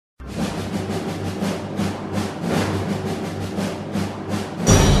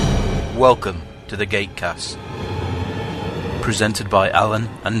Welcome to the Gatecast, presented by Alan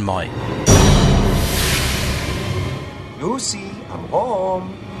and Mike. Lucy, I'm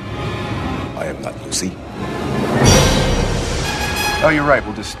home. I am not Lucy. Oh, you're right.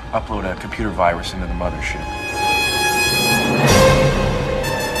 We'll just upload a computer virus into the mothership.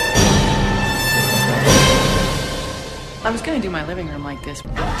 I was going to do my living room like this.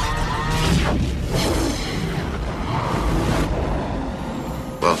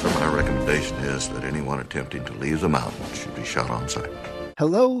 Well, sir, my recommendation is that anyone attempting to leave the mountain should be shot on sight.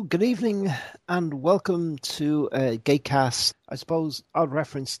 Hello, good evening, and welcome to Gatecast. I suppose odd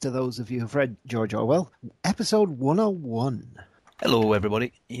reference to those of you who've read George Orwell. Episode 101. Hello,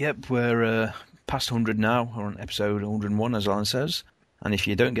 everybody. Yep, we're past 100 now. We're on episode 101, as Alan says. And if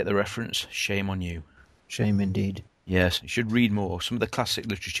you don't get the reference, shame on you. Shame indeed. Yes, you should read more. Some of the classic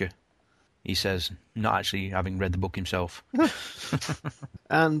literature, he says, not actually having read the book himself.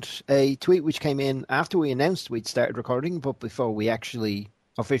 And a tweet which came in after we announced we'd started recording, but before we actually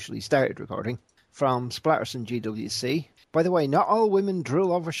officially started recording, from Splatterson GWC. By the way, not all women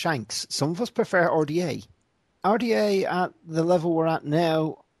drool over shanks. Some of us prefer RDA. RDA at the level we're at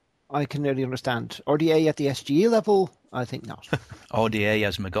now, I can nearly understand. RDA at the SGE level, I think not. RDA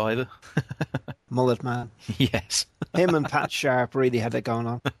as MacGyver. Mullet Man. Yes. Him and Pat Sharp really had it going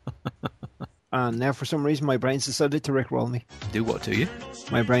on. And now for some reason my brain's decided to rickroll me. Do what to you?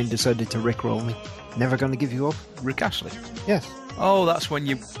 My brain decided to rickroll me. Never going to give you up. Rick Astley. Yes. Oh, that's when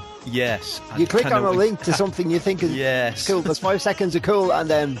you... Yes. You click on a link to something you think is yes. cool. There's 5 seconds of cool and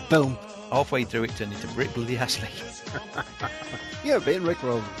then boom. Halfway through it turned into Rick Bloody Astley. Yeah, being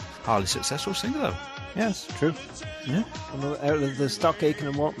rickrolled. Highly successful singer, though. Yes, true. Yeah. Out of the Stock Aitken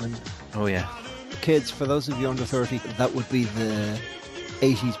and Wortman Oh, yeah. kids, for those of you under 30, that would be the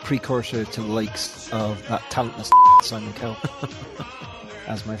 80s precursor to the likes of that talentless Simon Cowell.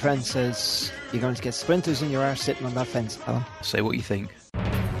 As my friend says, you're going to get splinters in your arse sitting on that fence, Alan. Say what you think.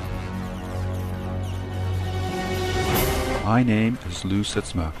 My name is Lou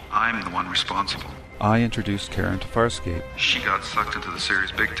Sitzma. I'm the one responsible. I introduced Karen to Farscape. She got sucked into the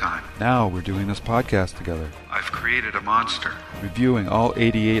series big time. Now we're doing this podcast together, I've created a monster. reviewing all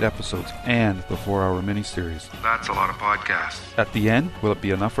 88 episodes and the 4-hour miniseries. That's a lot of podcasts. At the end, will it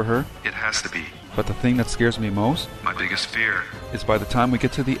be enough for her? It has to be. But the thing that scares me most My biggest fear. is by the time we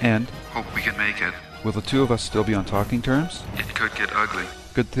get to the end, Hope we can make it. will the two of us still be on talking terms? It could get ugly.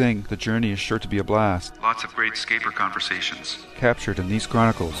 Good thing, the journey is sure to be a blast, Lots of great scaper conversations. captured in these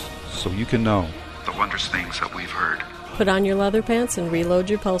chronicles, so you can know. The wondrous things that we've heard. Put on your leather pants and reload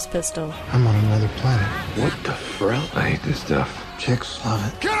your pulse pistol. I'm on another planet. What the frill? I hate this stuff. Chicks love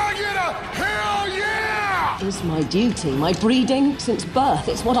it. Can I get a hell yeah? It's my duty, my breeding. Since birth,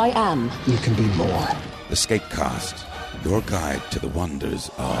 it's what I am. You can be more. The Scapecast, your guide to the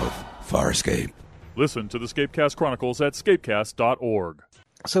wonders of Farscape. Listen to the Scapecast Chronicles at scapecast.org.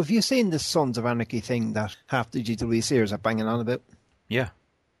 So have you seen this Sons of Anarchy thing that half the GWCers are banging on about? Yeah.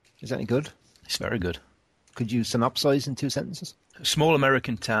 Is that any good? It's very good. Could you synopsize in 2 sentences? A small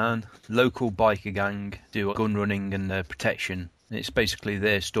American town, local biker gang do gun running and protection. It's basically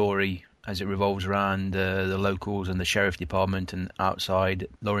their story as it revolves around the locals and the sheriff department and outside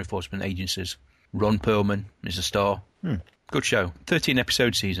law enforcement agencies. Ron Perlman is the star. Good show. 13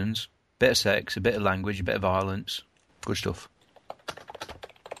 episode seasons. Bit of sex, a bit of language, a bit of violence. Good stuff.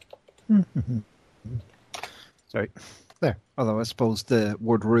 Sorry. There. Although I suppose the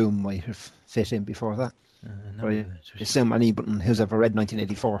word room might have fit in before that. No, I assume anyone who's ever read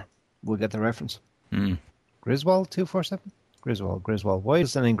 1984 will get the reference. Griswold 247? Griswold. Why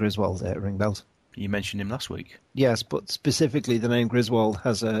does the name Griswold ring bells? You mentioned him last week. Yes, but specifically the name Griswold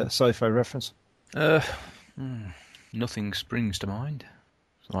has a sci-fi reference. Nothing springs to mind.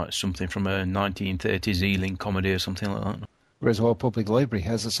 It's like something from a 1930s Ealing comedy or something like that. Griswold Public Library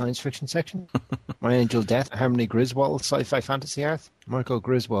has a science fiction section. My Angel Death, Harmony Griswold, Sci-Fi Fantasy Art. Michael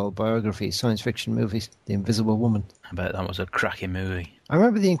Griswold, Biography, Science Fiction Movies, The Invisible Woman. I bet that was a cracking movie. I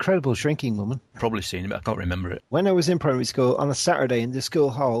remember The Incredible Shrinking Woman. Probably seen it, but I can't remember it. When I was in primary school, on a Saturday in the school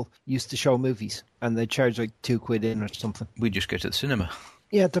hall, used to show movies, and they'd charge like £2 in or something. We'd just go to the cinema.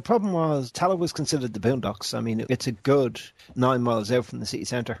 Yeah, the problem was, Tala was considered the boondocks. I mean, it's a good 9 miles out from the city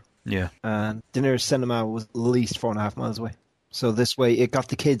centre. Yeah. And the nearest cinema was at least 4.5 miles away. So this way, it got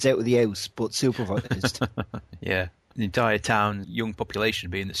the kids out of the house, but supervised. Yeah. The entire town, young population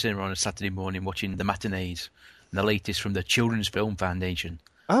would be in the cinema on a Saturday morning watching the matinees. And the latest from the Children's Film Foundation.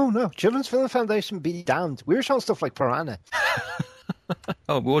 Oh, no. Children's Film Foundation be damned. We were showing stuff like Piranha.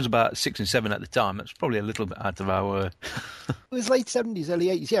 Oh, it was about 6 and 7 at the time. That's probably a little bit out of our... It was late 70s, early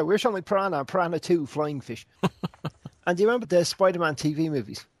 80s. Yeah, we were showing like Piranha, Piranha 2, Flying Fish. And do you remember the Spider-Man TV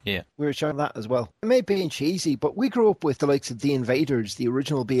movies? Yeah. We were showing that as well. It may be cheesy, but we grew up with the likes of The Invaders, the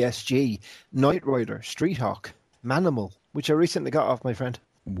original BSG, Knight Rider, Street Hawk, Manimal, which I recently got off my friend.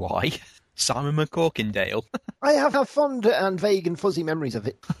 Why? Simon McCorkindale. I have fond and vague and fuzzy memories of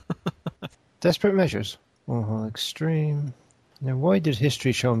it. Desperate Measures. Oh, extreme. Now, why did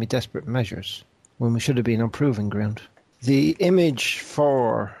history show me Desperate Measures when we should have been on proving ground? The image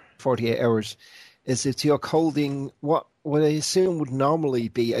for 48 Hours is it's Teal'c holding what I assume would normally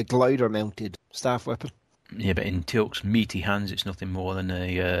be a glider-mounted staff weapon. Yeah, but in Teal'c's meaty hands, it's nothing more than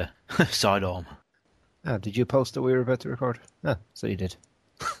a sidearm. Ah, did you post that we were about to record? Ah, so you did.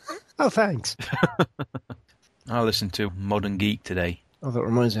 Oh, thanks. I listened to Modern Geek today. Oh, that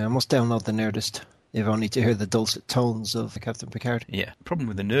reminds me, I must download the Nerdist, if only to hear the dulcet tones of Captain Picard. Yeah, the problem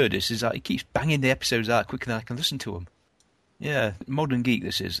with the Nerdist is that he keeps banging the episodes out quicker than I can listen to them. Yeah, Modern Geek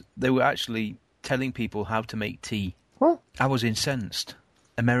this is. They were actually telling people how to make tea. What? I was incensed.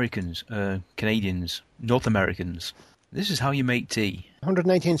 Americans, Canadians, North Americans. This is how you make tea.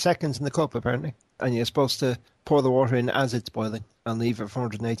 118 seconds in the cup, apparently. And you're supposed to pour the water in as it's boiling and leave it for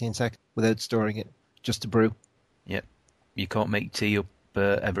 118 seconds without stirring it, just to brew. Yep. You can't make tea up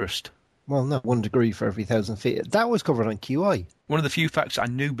Everest. Well, no, 1 degree for every 1,000 feet. That was covered on QI. One of the few facts I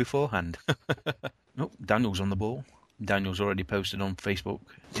knew beforehand. Oh, Daniel's on the ball. Daniel's already posted on Facebook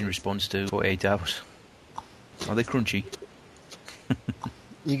in response to 48 Hours. Are they crunchy?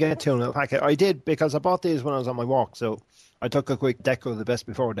 You get a 2 packet. I did, because I bought these when I was on my walk, so I took a quick deco of the best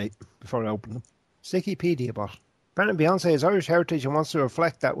before date before I opened them. Stickypedia bot. Apparently Beyonce has Irish heritage and wants to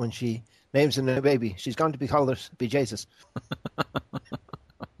reflect that when she names a new baby. She's going to be called it Be Jesus.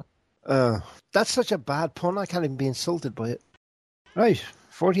 That's such a bad pun, I can't even be insulted by it. Right,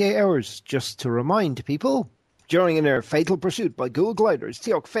 48 Hours, just to remind people. During an air fatal pursuit by ghoul gliders,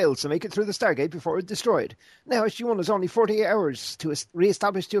 Teal'c fails to make it through the Stargate before it's destroyed. Now SG-1 has only 48 hours to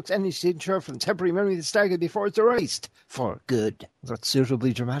re-establish Teal'c's energy signature from temporary memory of the Stargate before it's erased. For good. That's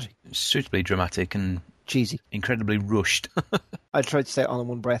suitably dramatic. Suitably dramatic and cheesy. Incredibly rushed. I tried to say it all in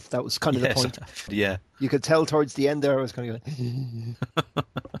one breath. That was kind of the point. Yeah. You could tell towards the end there I was kind of going...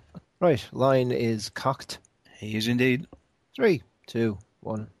 Right, line is cocked. He is indeed. 3, 2,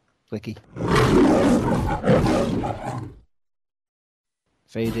 1, clicky.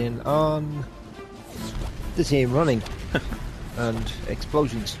 Fade in on the team running and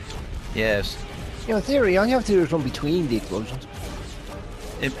explosions. Yes. You know, in theory, all you have to do is run between the explosions.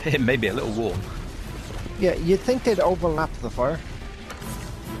 It may be a little warm. Yeah, you'd think they'd overlap the fire.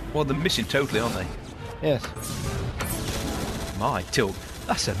 Well, they're missing totally, aren't they? Yes. My Teal'c,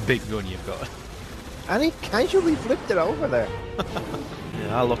 that's a big gun you've got. And he casually flipped it over there.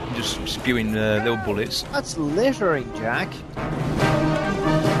 Yeah, I'll just spewing little bullets. That's littering, Jack.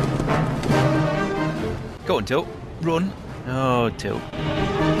 Go on, Teal'c. Run. Oh, Teal'c.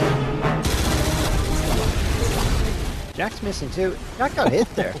 Jack's missing too. Jack got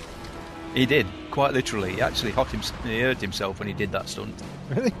hit there. He did, quite literally. He actually he hurt himself when he did that stunt.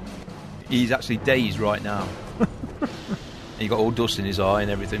 Really? He's actually dazed right now. He got all dust in his eye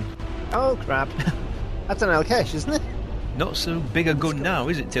and everything. Oh, crap. That's an Al-Kesh, isn't it? Not so big a gun now,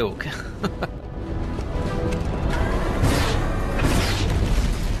 is it, Teal'c?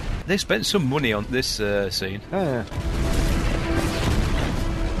 They spent some money on this scene.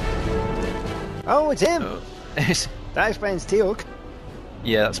 Oh, it's him! Oh. That explains Teal'c.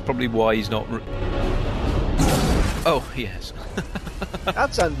 Yeah, that's probably why he's not... Oh, yes.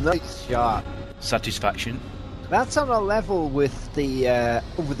 That's a nice shot. Satisfaction. That's on a level with the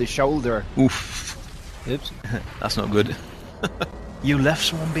over-the-shoulder. Oof. Oops. That's not good. You left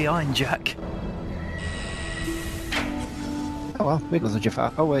someone behind, Jack. Oh well, wait till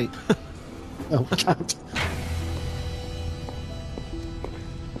Jafar. Oh wait. Oh, I can't.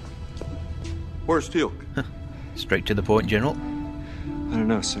 Where's Teal'c? Straight to the point, General. I don't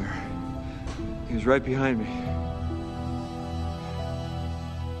know, sir. He was right behind me.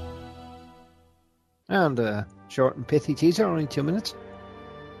 And a short and pithy teaser, only 2 minutes.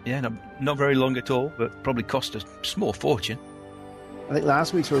 Yeah, not very long at all, but probably cost a small fortune. I think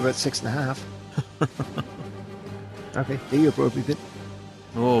last week's were about 6.5. Okay, do your blubby bit.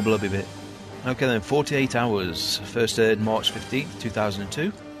 Oh, blubby bit. Okay then, 48 Hours. First aired March 15th,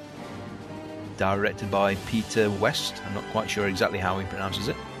 2002. Directed by Peter West. I'm not quite sure exactly how he pronounces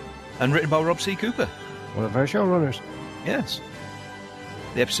it. And written by Rob C. Cooper. One of our showrunners. Yes.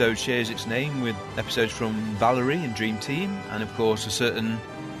 The episode shares its name with episodes from Valerie and Dream Team, and of course a certain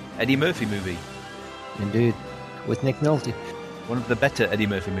Eddie Murphy movie. Indeed. With Nick Nolte. One of the better Eddie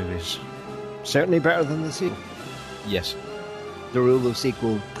Murphy movies. Certainly better than the sequel. Yes. The rule of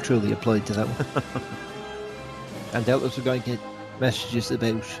sequel truly applied to that one. And doubtless we're going to get messages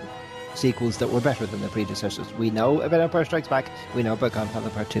about sequels that were better than the predecessors. We know about Empire Strikes Back. We know about Godfather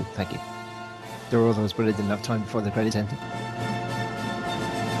Part 2. Thank you. There were others, but I didn't have time before the credits ended.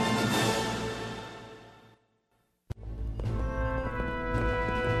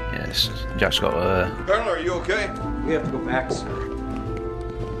 Yes, Jack's got Colonel, are you okay? We have to go back, sir.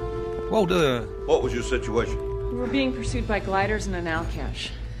 Well, what was your situation? We were being pursued by gliders and an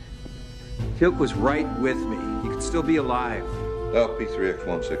Alcash. Teal'c was right with me. He could still be alive.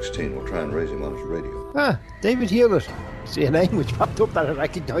 LP3X116. We'll try and raise him on his radio. Ah, David Hewlett. See a name which popped up that I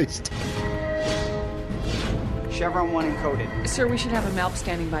recognised. Chevron 1 encoded. Sir, we should have a MALP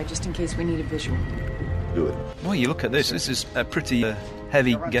standing by just in case we need a visual. Do it. well, you look at this. This is a pretty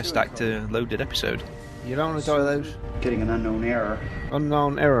heavy guest actor loaded episode. You don't want to dial out? Getting an unknown error.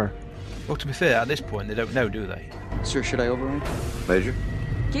 Unknown error. Well, to be fair, at this point, they don't know, do they? Sir, should I override? Major?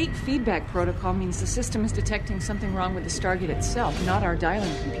 Gate feedback protocol means the system is detecting something wrong with the Stargate itself, not our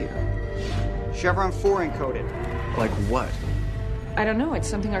dialing computer. Chevron 4 encoded. Like what? I don't know, it's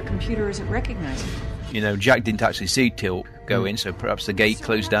something our computer isn't recognizing. You know, Jack didn't actually see Teal'c go in, so perhaps the gate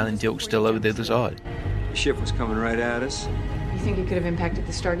closed down and Teal'c's still over the other side. The ship was coming right at us. You think it could have impacted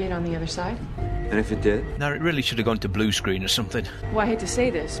the Stargate on the other side? And if it did? Now, it really should have gone to blue screen or something. Well, I hate to say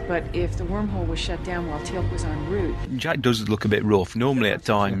this, but if the wormhole was shut down while Teal'c was en route... Jack does look a bit rough. Normally, at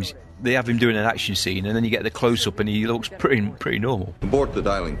times, they have him doing an action scene, and then you get the close-up, and he looks pretty normal. Abort the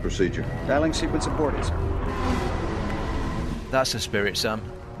dialing procedure. Dialing sequence aborted. That's the spirit, Sam.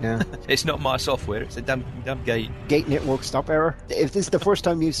 Yeah. It's not my software, it's a damn gate. Gate network stop error. If this is the first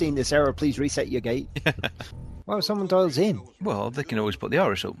time you've seen this error, please reset your gate. Well, if someone dials in. Well, they can always put the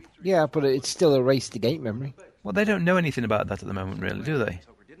iris up. Yeah, but it's still erased the gate memory. Well, they don't know anything about that at the moment, really, do they?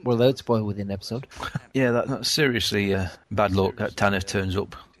 Well, they'd spoil within an episode. Yeah, that's seriously bad luck that Tanner turns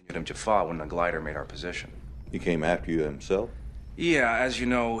up. Hit him Jaffa when the glider made our position. He came after you himself? Yeah, as you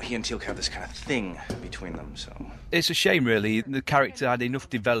know, he and Teal'c have this kind of thing between them, so... It's a shame, really. The character had enough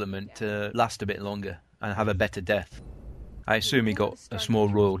development to last a bit longer and have a better death. I assume he got a small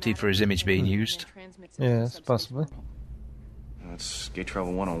royalty for his image being used. Yes, possibly. That's Gate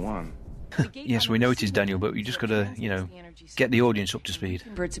Travel 101. Yes, we know it is Daniel, but we just got to, get the audience up to speed.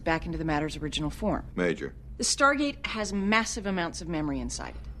 Converts it back into the matter's original form. Major. The Stargate has massive amounts of memory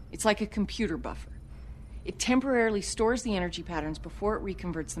inside it. It's like a computer buffer. It temporarily stores the energy patterns before it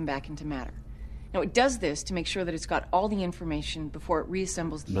reconverts them back into matter. Now, it does this to make sure that it's got all the information before it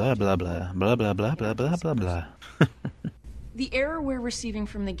reassembles the... Blah, blah, blah, blah, blah, blah, blah, blah, blah, blah. The error we're receiving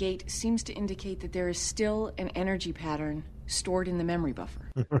from the gate seems to indicate that there is still an energy pattern stored in the memory buffer.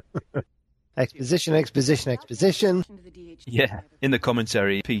 Exposition. Yeah, in the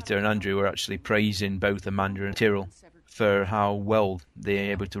commentary, Peter and Andrew were actually praising both Amanda and Tyrrell for how well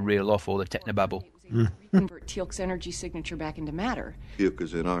they're able to reel off all the technobabble. Convert Teal'c's energy signature back into matter. Teal'c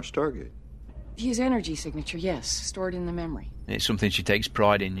is in our Stargate. His energy signature, yes, stored in the memory. It's something she takes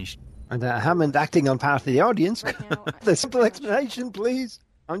pride in. And Hammond acting on behalf of the audience. The simple explanation, please.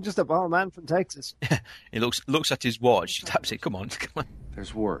 I'm just a bald man from Texas. He looks at his watch, taps it. Come on.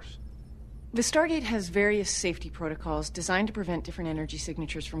 There's worse. The Stargate has various safety protocols designed to prevent different energy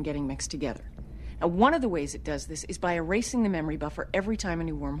signatures from getting mixed together. Now, one of the ways it does this is by erasing the memory buffer every time a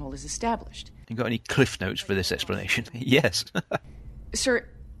new wormhole is established. You got any cliff notes for this explanation? Yes. Sir,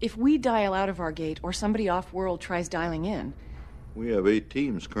 if we dial out of our gate or somebody off-world tries dialing in... We have 8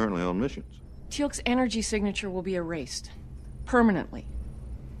 teams currently on missions. Teal'c's energy signature will be erased. Permanently.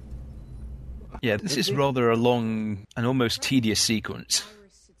 Yeah, this is rather a long and almost tedious sequence.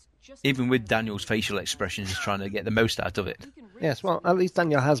 Even with Daniel's facial expressions trying to get the most out of it. Yes, well, at least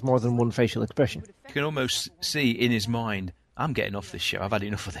Daniel has more than one facial expression. You can almost see in his mind, I'm getting off this show, I've had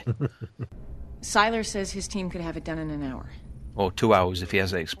enough of it. Siler says his team could have it done in an hour. Or 2 hours if he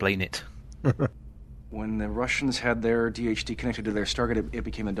has to explain it. When the Russians had their DHD connected to their Stargate, it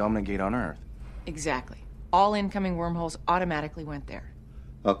became the dominant gate on Earth. Exactly. All incoming wormholes automatically went there.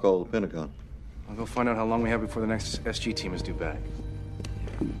 I'll call the Pentagon. I'll go find out how long we have before the next SG team is due back.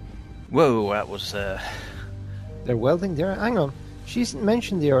 Whoa, that was... They're welding there? Hang on. She hasn't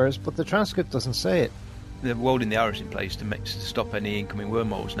mentioned the iris, but the transcript doesn't say it. They're welding the iris in place to stop any incoming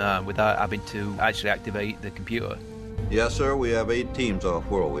wormholes now without having to actually activate the computer. Yes, sir. We have 8 teams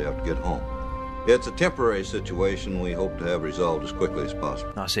off-world. We have to get home. It's a temporary situation we hope to have resolved as quickly as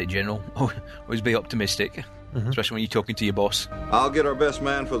possible. That's it, General. Always be optimistic, especially when you're talking to your boss. I'll get our best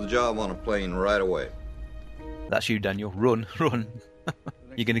man for the job on a plane right away. That's you, Daniel. Run.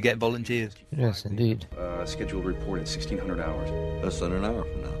 You're going to get volunteers. Yes, indeed. Scheduled report at 1600 hours. Less than an hour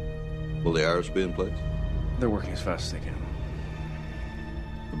from now. Will the iris be in place? They're working as fast as they can.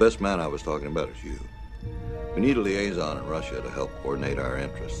 The best man I was talking about is you. We need a liaison in Russia to help coordinate our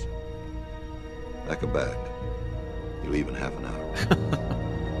interests. Pack a bag. You leave in half an hour.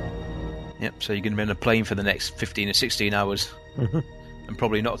 Yep, so you're going to be on a plane for the next 15 or 16 hours. And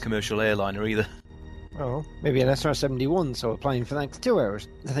probably not a commercial airliner either. Oh, maybe an SR-71, so applying for the next 2 hours.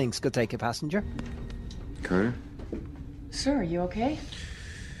 The things could take a passenger. Carter? Sir, are you okay?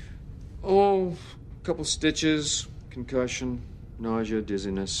 Oh, a couple stitches, concussion, nausea,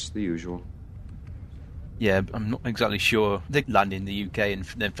 dizziness, the usual. Yeah, I'm not exactly sure. They land in the UK and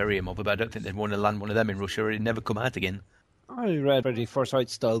then ferry him up, but I don't think they'd want to land one of them in Russia or he'd never come out again. I read a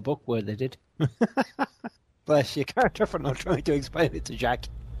Forsyth-style book where they did. Bless you, Carter, for not trying to explain it to Jack.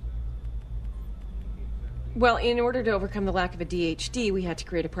 Well, in order to overcome the lack of a DHD, we had to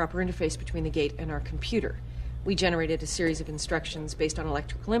create a proper interface between the gate and our computer. We generated a series of instructions based on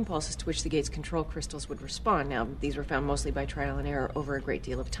electrical impulses to which the gate's control crystals would respond. Now, these were found mostly by trial and error over a great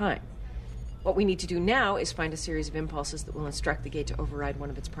deal of time. What we need to do now is find a series of impulses that will instruct the gate to override one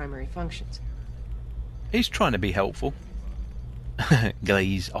of its primary functions. He's trying to be helpful.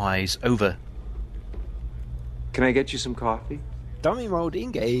 Glaze eyes over. Can I get you some coffee? Dummy mode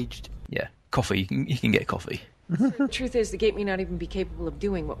engaged. Yeah, coffee. You can get coffee. The truth is, the gate may not even be capable of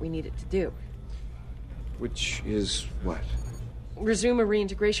doing what we need it to do. Which is what? Resume a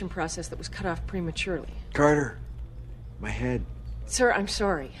reintegration process that was cut off prematurely. Carter, my head. Sir, I'm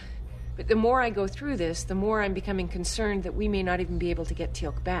sorry. But the more I go through this, the more I'm becoming concerned that we may not even be able to get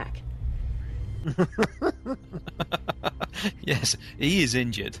Teal'c back. Yes, he is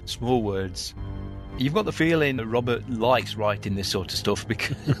injured. Small words. You've got the feeling that Robert likes writing this sort of stuff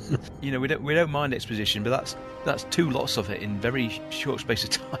because, you know, we don't mind exposition, but that's 2 lots of it in very short space of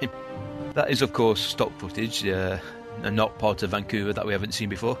time. That is, of course, stock footage, and not part of Vancouver that we haven't seen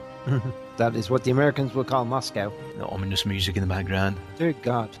before. That is what the Americans will call Moscow. The ominous music in the background. Dear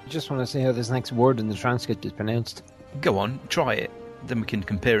God, I just want to see how this next word in the transcript is pronounced. Go on, try it. Then we can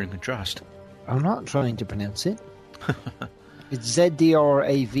compare and contrast. I'm not trying to pronounce it. It's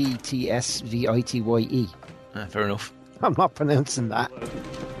ZDRAVTSVITYE. Fair enough. I'm not pronouncing that.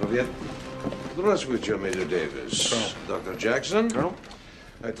 Здравствуйте, Major Davis. Dr. Jackson. Colonel.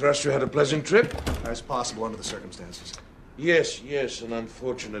 I trust you had a pleasant trip? As possible under the circumstances. Yes, an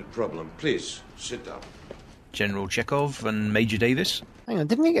unfortunate problem. Please, sit down. General Chekhov and Major Davis. Hang on,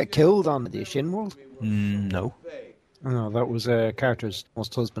 didn't he get killed on the Shin World? No. No, that was Carter's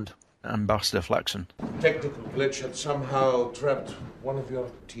most husband. Ambassador Flaxon. Technical glitch had somehow trapped one of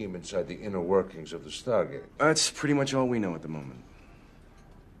your team inside the inner workings of the Stargate. That's pretty much all we know at the moment.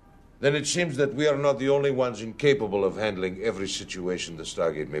 Then it seems that we are not the only ones incapable of handling every situation the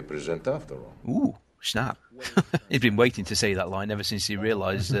Stargate may present after all. Ooh, snap. He's been waiting to say that line ever since he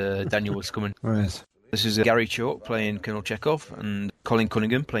realised Daniel was coming. Right. This is Gary Chalk playing Colonel Chekhov and Colin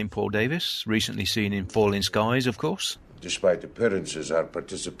Cunningham playing Paul Davis, recently seen in Falling Skies, of course. Despite appearances, our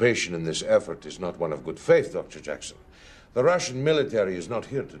participation in this effort is not one of good faith, Dr. Jackson. The Russian military is not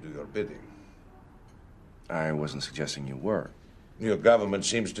here to do your bidding. I wasn't suggesting you were. Your government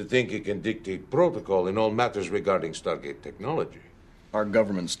seems to think it can dictate protocol in all matters regarding Stargate technology. Our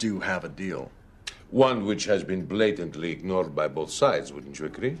governments do have a deal. One which has been blatantly ignored by both sides, wouldn't you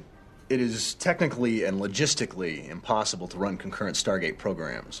agree? It is technically and logistically impossible to run concurrent Stargate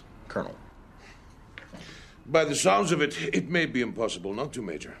programs, Colonel. By the sounds of it, it may be impossible not to,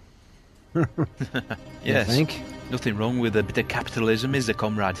 Major. Yes. You think? Nothing wrong with a bit of capitalism, is there,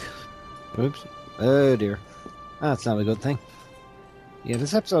 comrade? Oops. Oh dear. That's not a good thing. Yeah,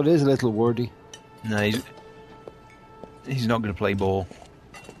 this episode is a little wordy. No, he's not going to play ball.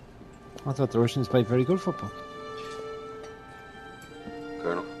 I thought the Russians played very good football.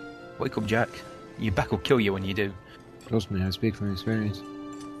 Colonel? Wake up, Jack. Your back will kill you when you do. Trust me, I speak from experience.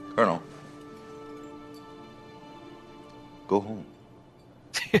 Colonel. Go home.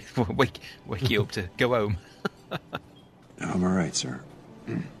 wake you up to go home. I'm all right, sir.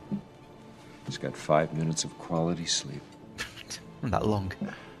 Just got 5 minutes of quality sleep. Not that long.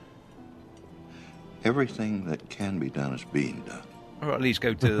 Everything that can be done is being done. Or at least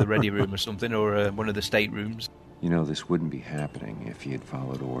go to the ready room or something, or one of the state rooms. You know, this wouldn't be happening if he had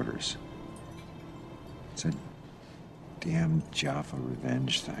followed orders. It's a damn Jaffa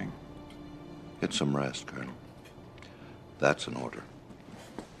revenge thing. Get some rest, Colonel. That's an order.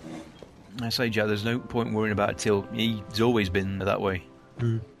 I say, Jack, there's no point worrying about Till. He's always been that way.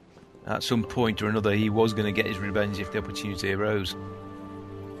 At some point or another, he was going to get his revenge if the opportunity arose.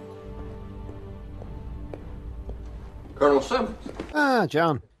 Colonel Simmons. Ah,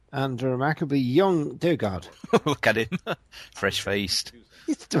 John. And a remarkably young... Dear God. Look at him. Fresh-faced.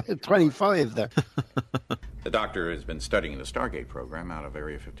 He's 25 there. The doctor has been studying the Stargate program out of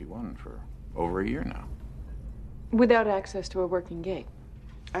Area 51 for over a year now. Without access to a working gate?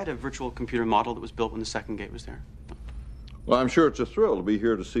 I had a virtual computer model that was built when the second gate was there. Well, I'm sure it's a thrill to be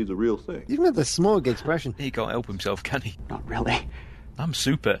here to see the real thing. Even with the smug expression. He can't help himself, can he? Not really. I'm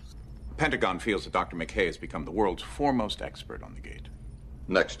super. The Pentagon feels that Dr. McKay has become the world's foremost expert on the gate.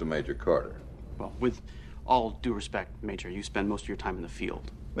 Next to Major Carter. Well, with all due respect, Major, you spend most of your time in the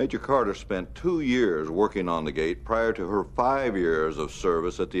field. Major Carter spent 2 years working on the gate prior to her 5 years of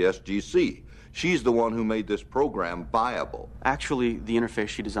service at the SGC. She's the one who made this program viable. Actually, the interface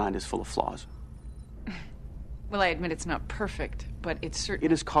she designed is full of flaws. Well, I admit it's not perfect, but it's certainly...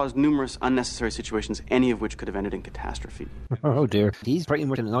 It has caused numerous unnecessary situations, any of which could have ended in catastrophe. Oh, dear. He's pretty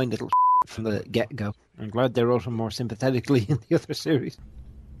much an annoying little from the get-go. I'm glad they wrote him more sympathetically in the other series.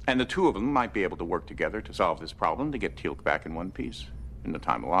 And the two of them might be able to work together to solve this problem to get Teal'c back in one piece in the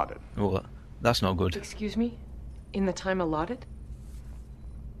time allotted. Well, that's not good. Excuse me? In the time allotted?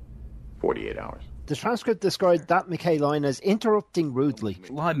 48 hours. The transcript described that McKay line as interrupting rudely.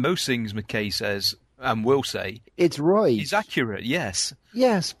 Like most things McKay says, and will say, it's right. He's accurate, yes.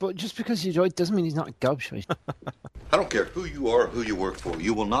 Yes, but just because he's right doesn't mean he's not a gobshite. I don't care who you are or who you work for.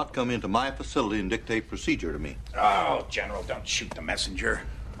 You will not come into my facility and dictate procedure to me. Oh, General, don't shoot the messenger.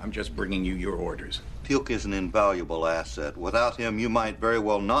 I'm just bringing you your orders. Teal'c is an invaluable asset. Without him, you might very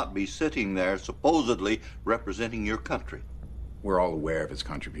well not be sitting there supposedly representing your country. We're all aware of his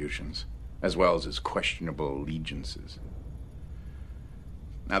contributions, as well as his questionable allegiances.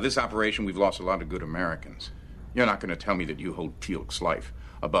 Now, this operation, we've lost a lot of good Americans. You're not going to tell me that you hold Teal'c's life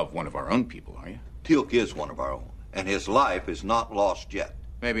above one of our own people, are you? Teal'c is one of our own, and his life is not lost yet.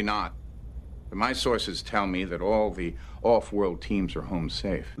 Maybe not. But my sources tell me that all the off-world teams are home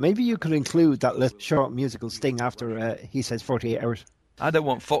safe. Maybe you could include that little short musical sting after he says 48 hours. I don't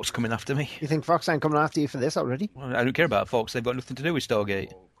want Fox coming after me. You think Fox ain't coming after you for this already? Well, I don't care about Fox. They've got nothing to do with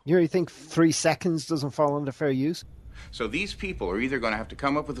Stargate. You think 3 seconds doesn't fall under fair use? So these people are either going to have to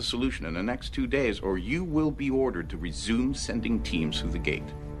come up with a solution in the next 2 days, or you will be ordered to resume sending teams through the gate.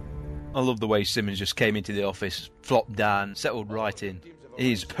 I love the way Simmons just came into the office, flopped down, settled right in.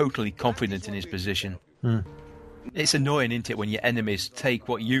 He's totally confident in his position. It's annoying, isn't it, when your enemies take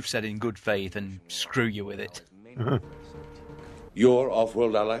what you've said in good faith and screw you with it. Your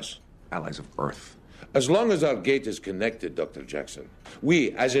off-world allies? Allies of Earth. As long as our gate is connected, Dr. Jackson,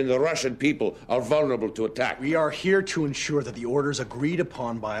 we, as in the Russian people, are vulnerable to attack. We are here to ensure that the orders agreed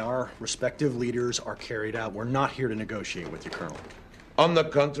upon by our respective leaders are carried out. We're not here to negotiate with you, Colonel. On the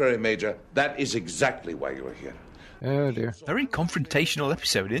contrary, Major, that is exactly why you are here. Oh, dear. Very confrontational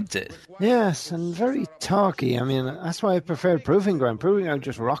episode, isn't it? Yes, and very talky. I mean, that's why I preferred Proving Ground. Proving Ground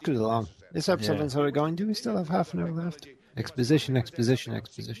just rocked it along. This episode is sort of going, do we still have half an hour left? Exposition.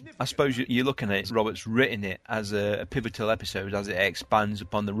 I suppose you're looking at it, Robert's written it as a pivotal episode as it expands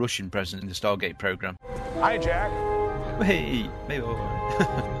upon the Russian presence in the Stargate program. Hi, Jack. Hey, maybe.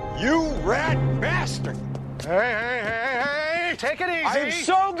 You rat bastard! Hey! Take it easy. I'm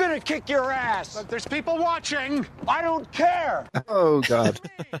so gonna kick your ass. But there's people watching. I don't care. Oh, God.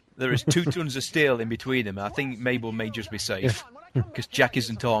 There is 2 tons of steel in between them. I think Mabel may just be safe because Jack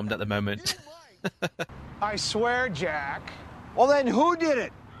isn't armed at the moment. I swear, Jack. Well, then who did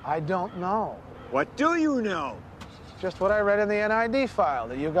it? I don't know. What do you know? Just what I read in the NID file,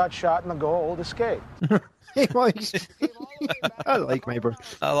 that you got shot and the gold escaped. I like Mabel.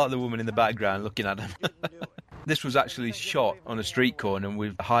 I like the woman in the background looking at him. This was actually shot on a street corner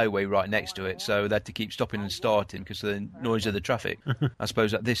with a highway right next to it, so they had to keep stopping and starting because of the noise of the traffic. I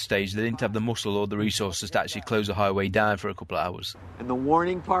suppose at this stage they didn't have the muscle or the resources to actually close the highway down for a couple of hours. And the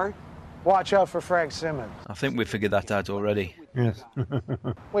warning part? Watch out for Frank Simmons. I think we figured that out already. Yes.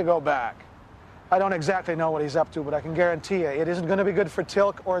 We go back. I don't exactly know what he's up to, but I can guarantee you it isn't going to be good for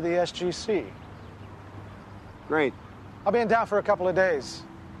Teal'c or the SGC. Great. I'll be in town for a couple of days.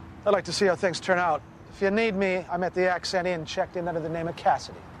 I'd like to see how things turn out. If you need me, I'm at the Accent Inn, checked in under the name of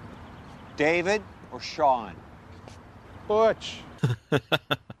Cassidy. David or Sean? Butch.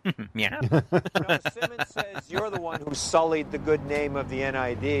 Yeah. Simmons says you're the one who sullied the good name of the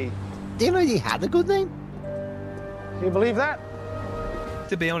NID. The NID had a good name? Do you believe that?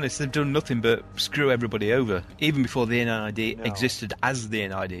 To be honest, they've done nothing but screw everybody over, even before the NID existed as the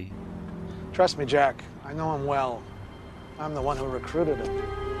NID. Trust me, Jack. I know him well. I'm the one who recruited him.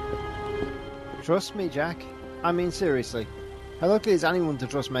 Trust me, Jack. I mean, seriously. How likely is anyone to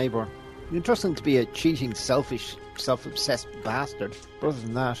trust Mayborn? You can trust him to be a cheating, selfish, self-obsessed bastard. But other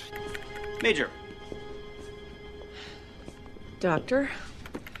than that... Major. Doctor?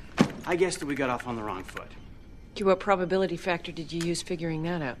 I guess that we got off on the wrong foot. What probability factor did you use figuring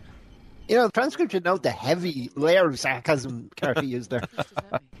that out? You know, the transcript should note the heavy layer of sarcasm Carthy used there.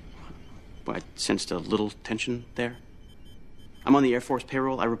 But sensed a little tension there. I'm on the Air Force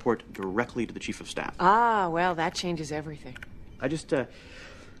payroll. I report directly to the Chief of Staff. Ah, well, that changes everything. I just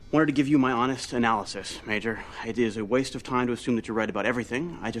wanted to give you my honest analysis, Major. It is a waste of time to assume that you're right about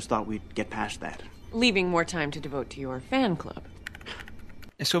everything. I just thought we'd get past that. Leaving more time to devote to your fan club.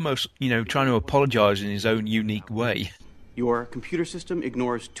 It's almost, trying to apologise in his own unique way. Your computer system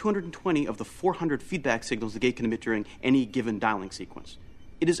ignores 220 of the 400 feedback signals the gate can emit during any given dialing sequence.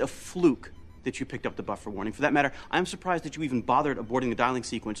 It is a fluke that you picked up the buffer warning. For that matter, I'm surprised that you even bothered aborting the dialing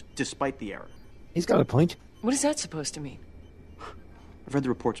sequence despite the error. He's got a point. What is that supposed to mean? I've read the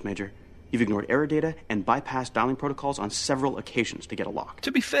reports, Major. You've ignored error data and bypassed dialing protocols on several occasions to get a lock.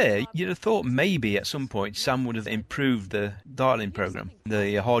 To be fair, you'd have thought maybe at some point Sam would have improved the dialing program,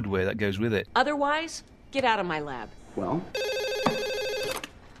 the hardware that goes with it. Otherwise, get out of my lab. Well?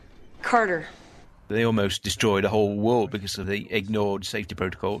 Carter. They almost destroyed a whole world because of the ignored safety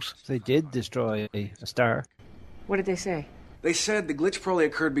protocols. They did destroy a star. What did they say? They said the glitch probably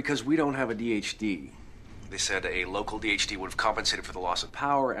occurred because we don't have a DHD. They said a local DHD would have compensated for the loss of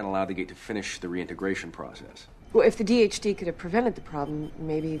power and allowed the gate to finish the reintegration process. Well, if the DHD could have prevented the problem,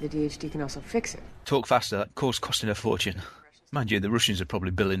 maybe the DHD can also fix it. Talk faster, that course costing a fortune. Mind you, the Russians are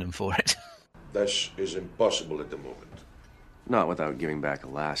probably billing them for it. That is impossible at the moment. Not without giving back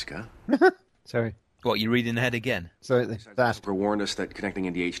Alaska. Sorry. What, you reading ahead again? Certainly. That. Warned us that connecting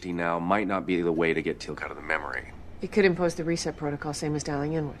a DHD now might not be the way to get Teal'c out of the memory. It could impose the reset protocol, same as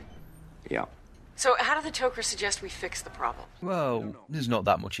dialing in would. Yeah. So how do the Tok'ra suggest we fix the problem? Well, there's not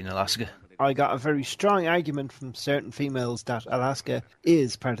that much in Alaska. I got a very strong argument from certain females that Alaska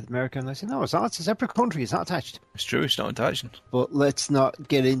is part of America, and I said, no, it's not. It's a separate country. It's not attached. It's true, it's not attached. But let's not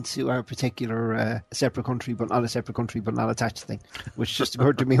get into our particular separate country, but not a separate country, but not attached thing, which just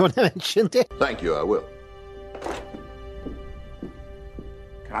occurred to me when I mentioned it. Thank you, I will.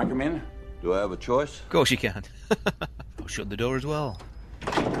 Can I come in? Do I have a choice? Of course you can. I'll shut the door as well.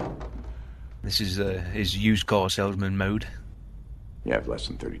 This is his used car salesman mode. You have less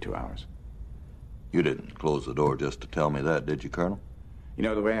than 32 hours. You didn't close the door just to tell me that, did you, Colonel? You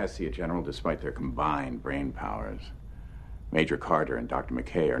know, the way I see it, General, despite their combined brain powers, Major Carter and Dr.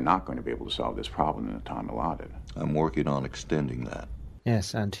 McKay are not going to be able to solve this problem in the time allotted. I'm working on extending that.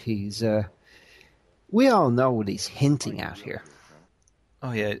 Yes, and he's... we all know what he's hinting at here.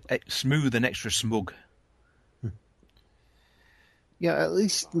 Oh, yeah, smooth and extra smug. Yeah, at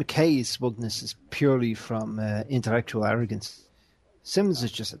least McKay's smugness is purely from intellectual arrogance. Simmons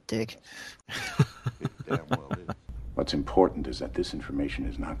is just a dick. What's important is that this information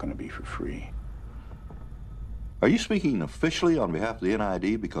is not going to be for free. Are you speaking officially on behalf of the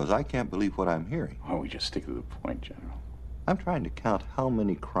NID? Because I can't believe what I'm hearing. Oh, we just stick to the point, General. I'm trying to count how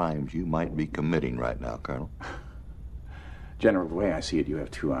many crimes you might be committing right now, Colonel. General, the way I see it, you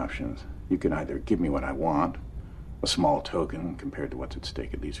have two options. You can either give me what I want, a small token compared to what's at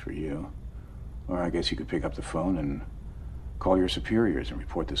stake, at least for you, or I guess you could pick up the phone and call your superiors and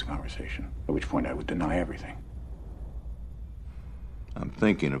report this conversation, at which point I would deny everything. I'm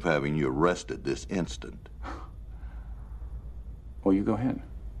thinking of having you arrested this instant. Well, you go ahead.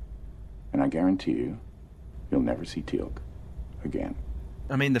 And I guarantee you, you'll never see Teal'c again.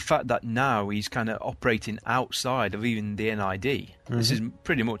 I mean, the fact that now he's kind of operating outside of even the NID, this is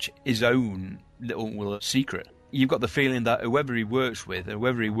pretty much his own little secret. You've got the feeling that whoever he works with, or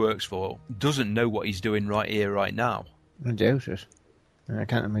whoever he works for, doesn't know what he's doing right here, right now. I doubt it. I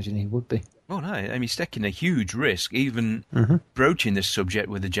can't imagine he would be. Oh, no, I mean, he's taking a huge risk, even broaching this subject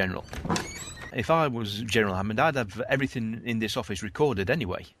with the General. If I was General Hammond, I'd have everything in this office recorded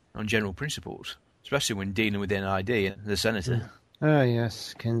anyway, on general principles, especially when dealing with the NID and the Senator. Ah,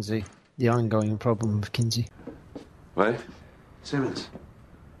 yes, Kinsey. The ongoing problem of Kinsey. What? Simmons.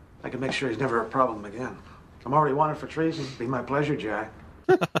 I can make sure he's never a problem again. I'm already wanted for treason. Be my pleasure, Jack.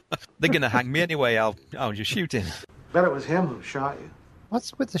 They're going to hang me anyway. I'll just shoot him. Bet it was him who shot you.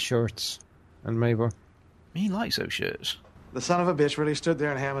 What's with the shirts and Mayborn? He likes those shirts. The son of a bitch really stood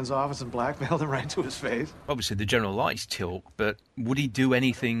there in Hammond's office and blackmailed him right to his face. Obviously, the General likes Teal'c, but would he do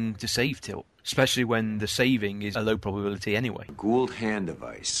anything to save Teal'c? Especially when the saving is a low probability anyway. Gould hand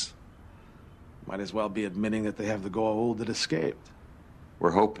device. Might as well be admitting that they have the Goa'uld that escaped.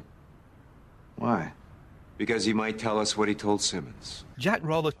 We're hoping. Why? Because he might tell us what he told Simmons. Jack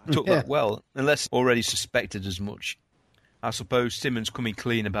rather took that well, unless already suspected as much. I suppose Simmons coming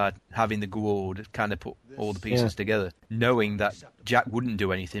clean about having the Goa'uld kind of put all the pieces together, knowing that Jack wouldn't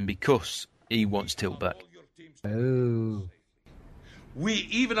do anything because he wants Teal'c back. Oh. We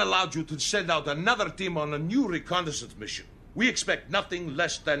even allowed you to send out another team on a new reconnaissance mission. We expect nothing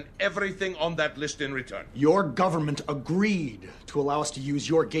less than everything on that list in return. Your government agreed to allow us to use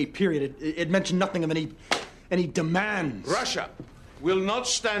your gate, period. It mentioned nothing of any demands. Russia will not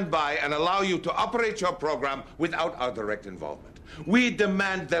stand by and allow you to operate your program without our direct involvement. We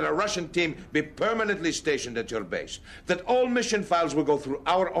demand that a Russian team be permanently stationed at your base, that all mission files will go through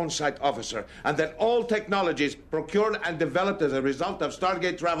our on-site officer, and that all technologies procured and developed as a result of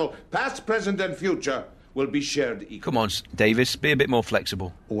Stargate travel, past, present, and future, will be shared equally. Come on, Davis, be a bit more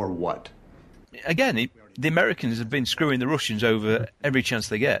flexible. Or what? Again, the Americans have been screwing the Russians over every chance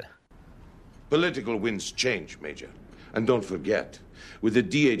they get. Political winds change, Major. And don't forget, with the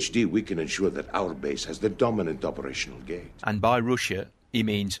DHD, we can ensure that our base has the dominant operational gate. And by Russia, he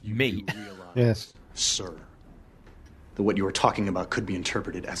means me. Yes. Sir, that what you were talking about could be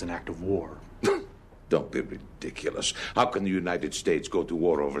interpreted as an act of war. Don't be ridiculous. How can the United States go to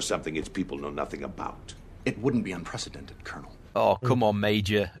war over something its people know nothing about? It wouldn't be unprecedented, Colonel. Oh, come on,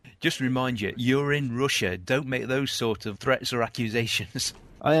 Major. Just remind you, you're in Russia. Don't make those sort of threats or accusations.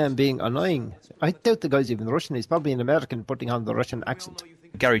 I am being annoying. I doubt the guy's even Russian. He's probably an American putting on the Russian accent.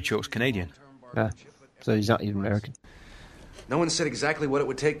 Gary Chalk's Canadian. Yeah, so he's not even American. No one said exactly what it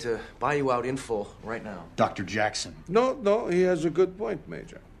would take to buy you out in full right now. Dr. Jackson. No, he has a good point,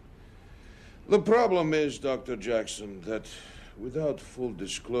 Major. The problem is, Dr. Jackson, that without full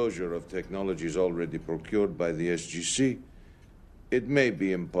disclosure of technologies already procured by the SGC, it may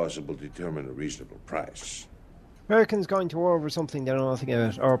be impossible to determine a reasonable price. Americans going to war over something they don't know nothing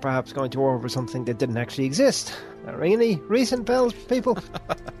about, or perhaps going to war over something that didn't actually exist. Not ring any recent bells, people?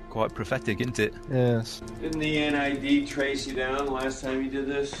 Quite prophetic, isn't it? Yes. Didn't the NID trace you down last time you did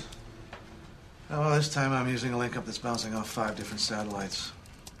this? Oh, well, this time I'm using a link-up that's bouncing off 5 different satellites.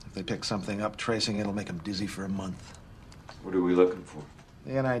 If they pick something up, tracing it'll make them dizzy for a month. What are we looking for?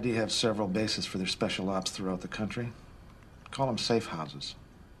 The NID have several bases for their special ops throughout the country. Call them safe houses.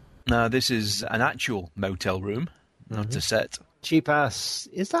 Now, this is an actual motel room, not a set. Cheap ass.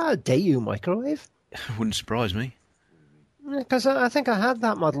 Is that a Daewoo microwave? Wouldn't surprise me. Because I think I had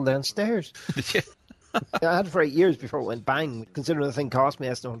that model downstairs. I had it for 8 years before it went bang. Considering the thing cost me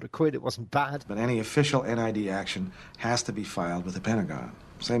less than £100, it wasn't bad. But any official NID action has to be filed with the Pentagon.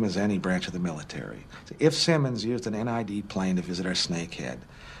 Same as any branch of the military. So if Simmons used an NID plane to visit our snakehead,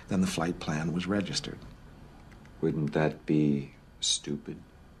 then the flight plan was registered. Wouldn't that be stupid?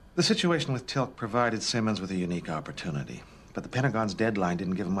 The situation with Tilk provided Simmons with a unique opportunity, but the Pentagon's deadline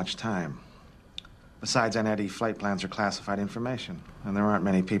didn't give him much time. Besides, NID flight plans are classified information, and there aren't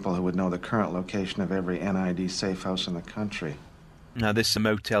many people who would know the current location of every NID safe house in the country. Now, this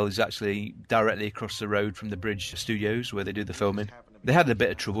motel is actually directly across the road from the Bridge Studios where they do the filming. They had a bit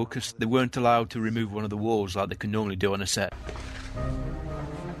of trouble because they weren't allowed to remove one of the walls like they can normally do on a set.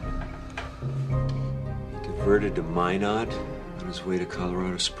 Diverted to Minot on his way to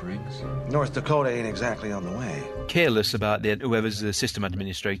Colorado Springs? North Dakota ain't exactly on the way. Careless about whoever's the system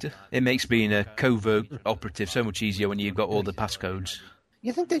administrator. It makes being a covert operative so much easier when you've got all the passcodes.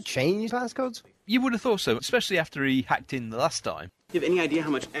 You think they changed passcodes? You would have thought so, especially after he hacked in the last time. Do you have any idea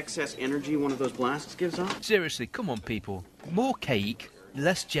how much excess energy one of those blasts gives off? Seriously, come on, people. More cake,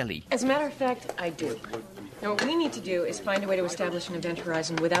 less jelly. As a matter of fact, I do. Now, what we need to do is find a way to establish an event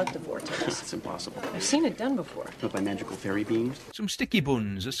horizon without the vortex. It's impossible. I've seen it done before. Not by magical fairy beams? Some sticky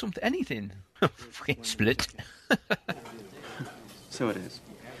buns or something, anything. Fucking split. So it is.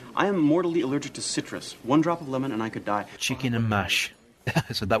 I am mortally allergic to citrus. 1 drop of lemon and I could die. Chicken and mash.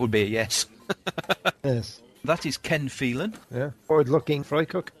 So that would be a yes. Yes. That is Ken Phelan. Yeah. Forward-looking fry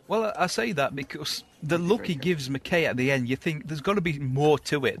cook. Well, I say that because the look he gives McKay at the end, you think there's got to be more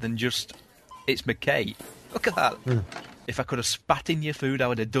to it than just, it's McKay. Look at that. If I could have spat in your food, I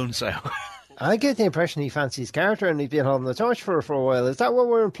would have done so. I get the impression he fancies character and he's been holding the torch for a while. Is that what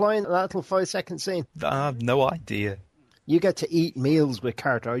we're implying in that little 5-second scene? I have no idea. You get to eat meals with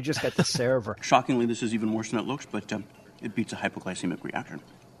Carter. I just get the server. Shockingly, this is even worse than it looks, but it beats a hypoglycemic reaction.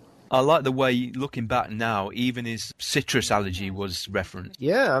 I like the way, looking back now, even his citrus allergy was referenced.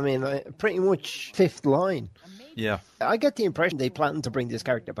 Yeah, I mean, pretty much 5th line. Yeah. I get the impression they plan to bring this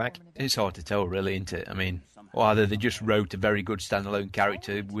character back. It's hard to tell, really, isn't it? I mean, or either they just wrote a very good standalone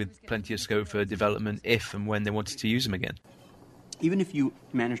character with plenty of scope for development if and when they wanted to use him again. Even if you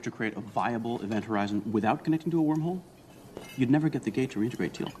managed to create a viable event horizon without connecting to a wormhole, you'd never get the gate to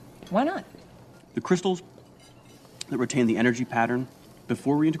reintegrate Teal'c. Why not? The crystals that retain the energy pattern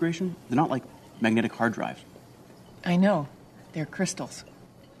before reintegration, they're not like magnetic hard drives. I know. They're crystals.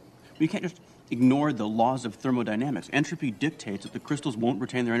 You can't just ignore the laws of thermodynamics. Entropy dictates that the crystals won't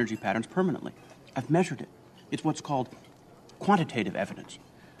retain their energy patterns permanently. I've measured it. It's what's called quantitative evidence.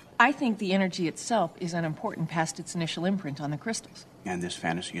 I think the energy itself is unimportant past its initial imprint on the crystals. And this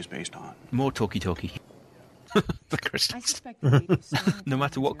fantasy is based on? More talky. The crystals. I suspect the No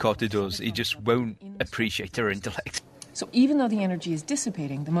matter what Carter does, he just won't appreciate her intellect. So even though the energy is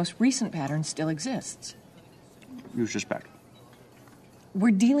dissipating, the most recent pattern still exists. You suspect?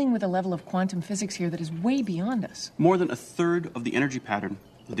 We're dealing with a level of quantum physics here that is way beyond us. More than a third of the energy pattern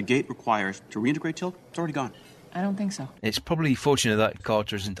that the gate requires to reintegrate Teal'c, it's already gone. I don't think so. It's probably fortunate that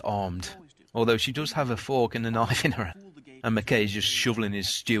Carter isn't armed, although she does have a fork and a knife in her, and McKay's just shoveling his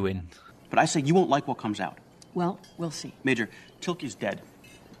stew in. But I say you won't like what comes out. Well, we'll see. Major, Teal'c is dead.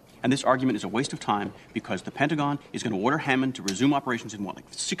 And this argument is a waste of time because the Pentagon is going to order Hammond to resume operations in,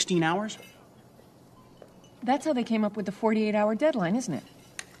 16 hours? That's how they came up with the 48-hour deadline, isn't it?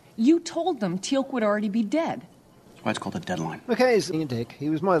 You told them Teal'c would already be dead. That's why it's called a deadline. McKay's a dick. He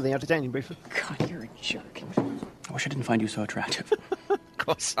was mildly entertaining briefly. God, you're a jerk. I wish I didn't find you so attractive. Of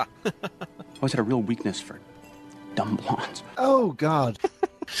course. I always had a real weakness for dumb blondes. Oh, God.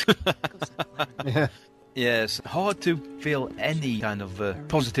 Yeah. Yes, hard to feel any kind of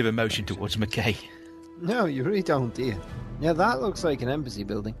positive emotion towards McKay. No, you really don't, do you? Yeah, that looks like an embassy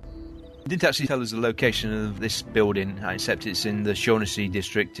building. It didn't actually tell us the location of this building, except it's in the Shaughnessy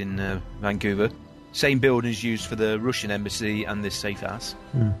district in Vancouver. Same building is used for the Russian embassy and this safe house.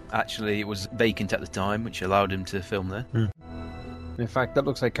 Actually, it was vacant at the time, which allowed him to film there. In fact, that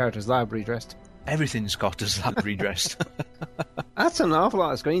looks like Carter's lab redressed. Everything's Carter's lab redressed. That's an awful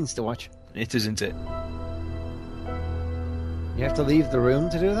lot of screens to watch. It isn't it? You have to leave the room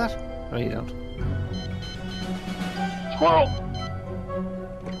to do that? No, you don't. Squirrel!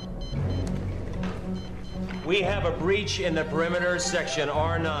 We have a breach in the perimeter, section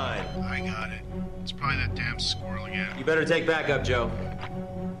R9. I got it. It's probably that damn squirrel again. You better take backup, Joe.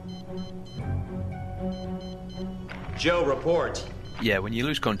 Joe, report. Yeah, when you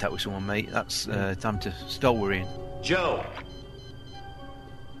lose contact with someone, mate, that's time to start worrying. Joe.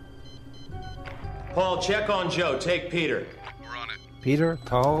 Paul, check on Joe. Take Peter. Peter,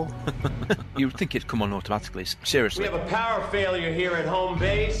 Paul. You would think it'd come on automatically. Seriously. We have a power failure here at home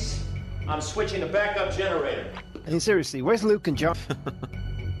base. I'm switching to backup generator. I mean, seriously, where's Luke and John?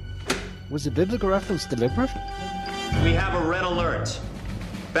 Was the biblical reference deliberate? We have a red alert.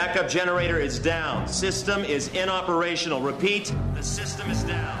 Backup generator is down. System is inoperational. Repeat, the system is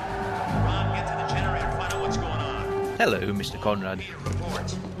down. Ron, get to the generator. Find out what's going on. Hello, Mr. Conrad.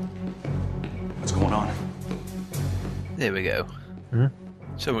 Report. What's going on? There we go.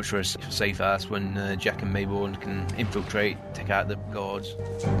 So much for a safe ass when Jack and Mayborn can infiltrate, take out the guards.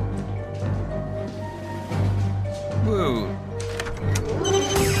 Whoa.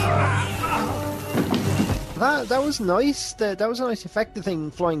 That was nice. That was a nice effective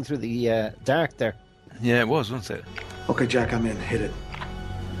thing flying through the dark there. Yeah, it was, wasn't it? Okay, Jack, I'm in. Hit it.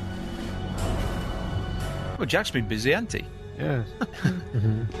 Well, Jack's been busy, hasn't he? Yeah.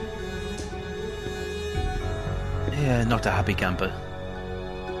 Yeah, not a happy camper.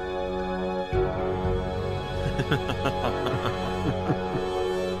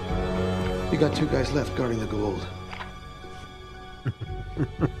 You got 2 guys left guarding the Goa'uld.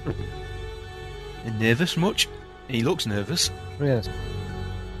 Nervous much? He looks nervous. Yes.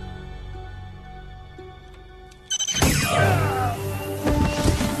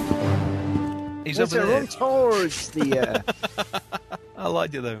 He's over there. Run towards the... I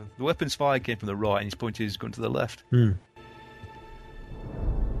liked it though. The weapon's fire came from the right and he's pointing his gun to the left. We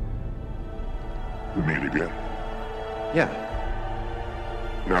meet again. Yeah.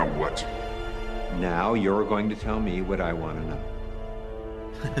 Now what? Now you're going to tell me what I want to know.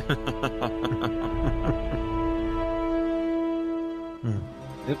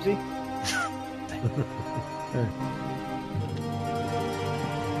 Oopsie.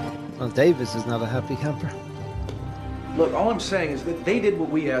 Well, Davis is not a happy camper. Look, all I'm saying is that they did what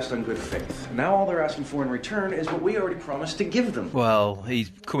we asked on good faith. Now all they're asking for in return is what we already promised to give them. Well, he's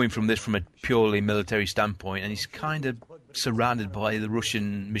coming from this from a purely military standpoint, and he's kind of surrounded by the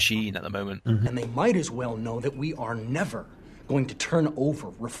Russian machine at the moment. And they might as well know that we are never going to turn over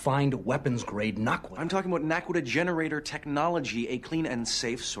refined weapons-grade Naquadah. I'm talking about Naquadah generator technology, a clean and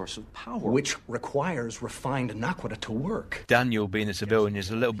safe source of power. Which requires refined Naquadah to work. Daniel, being a civilian, is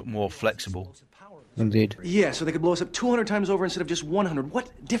a little bit more flexible. Indeed. Yeah, so they could blow us up 200 times over instead of just 100.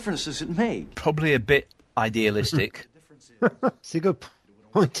 What difference does it make? Probably a bit idealistic. It's a good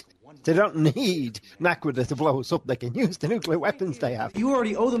point. They don't need Naquadah to blow us up. They can use the nuclear weapons they have. You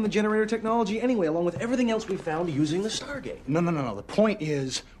already owe them the generator technology anyway, along with everything else we found using the Stargate. No. The point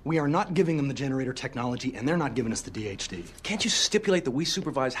is, we are not giving them the generator technology, and they're not giving us the DHD. Can't you stipulate that we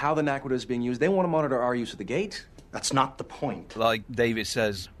supervise how the Naquadah is being used? They want to monitor our use of the gate. That's not the point. Like David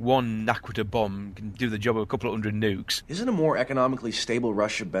says, one Naquita bomb can do the job of a couple of hundred nukes. Isn't a more economically stable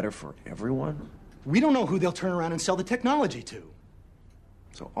Russia better for everyone? We don't know who they'll turn around and sell the technology to.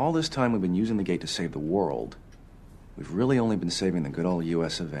 So all this time we've been using the gate to save the world. We've really only been saving the good old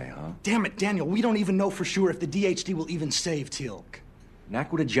US of A, huh? Damn it, Daniel, we don't even know for sure if the DHD will even save Teal'c.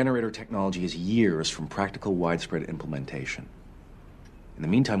 Naquita generator technology is years from practical widespread implementation. In the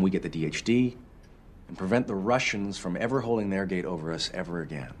meantime, we get the DHD and prevent the Russians from ever holding their gate over us ever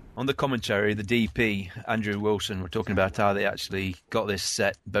again. On the commentary, the DP, Andrew Wilson, were talking about how they actually got this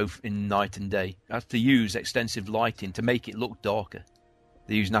set both in night and day. They had to use extensive lighting to make it look darker.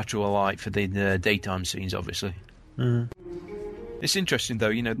 They use natural light for the daytime scenes, obviously. It's interesting,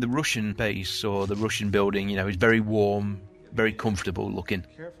 though, the Russian base or the Russian building, is very warm, very comfortable looking.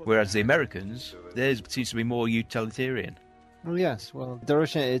 Whereas the Americans, theirs seems to be more utilitarian. Well, yes. Well, the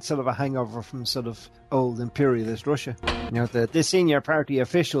Russia, it's sort of a hangover from sort of old imperialist Russia. The senior party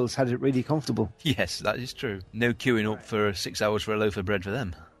officials had it really comfortable. Yes, that is true. No queuing up for 6 hours for a loaf of bread for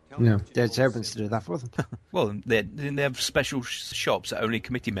them. No, they had servants to do that for them. Well, they have special shops that only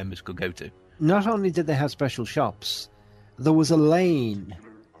committee members could go to. Not only did they have special shops, there was a lane,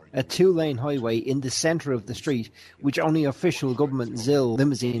 a 2-lane highway in the centre of the street, which only official government ZIL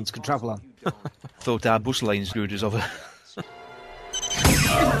limousines could travel on. Thought our bus lane screwed us over.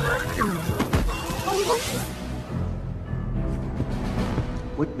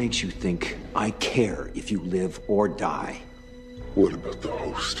 What makes you think I care if you live or die? What about the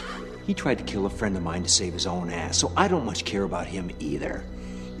host? He tried to kill a friend of mine to save his own ass, so I don't much care about him either.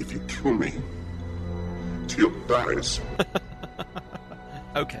 If you kill me, Teal'c dies.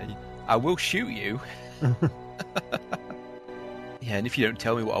 Okay, I will shoot you. Yeah, and if you don't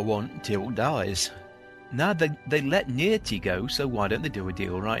tell me what I want, Teal'c dies. Now they let Nirti go, so why don't they do a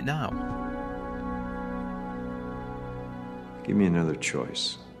deal right now? Give me another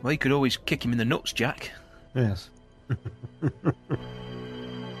choice. Well, you could always kick him in the nuts, Jack. Yes.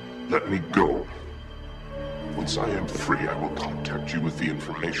 Let me go. Once I am free, I will contact you with the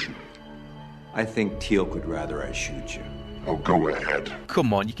information. I think Teal'c would rather I shoot you. Oh, go ahead.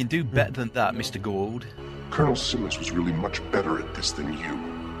 Come on, you can do better than that, Mr. Gould. Colonel Simmons was really much better at this than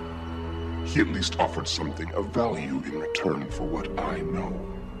you. He at least offered something of value in return for what I know.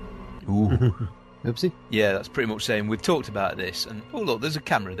 Ooh. Oopsie. Yeah, that's pretty much saying we've talked about this, and oh look, there's a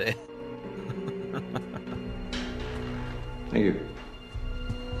camera there. Thank you.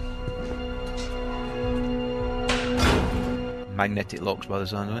 Magnetic locks by the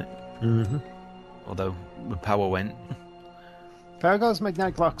sound of it. Mm-hmm. Although the power went. Paragon's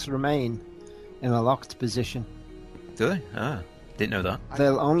magnetic locks remain in a locked position. Do they? Ah, didn't know that.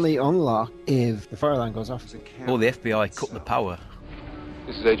 They'll only unlock if the fire alarm goes off. Or the FBI cut the power.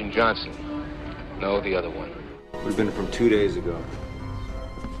 This is Agent Johnson. No, the other one. Would have been from 2 days ago.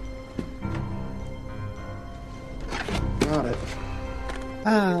 Got it.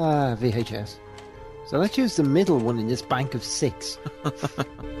 Ah, VHS. So let's use the middle one in this bank of 6.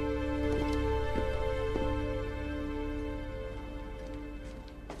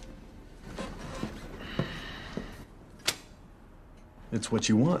 It's what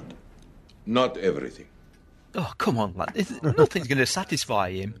you want. Not everything. Oh, come on, lad. Nothing's going to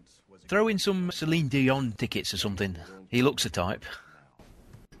satisfy him. Throw in some Celine Dion tickets or something. He looks the type.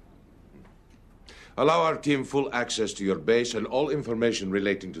 Allow our team full access to your base and all information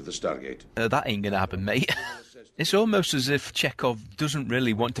relating to the Stargate. That ain't going to happen, mate. It's almost as if Chekhov doesn't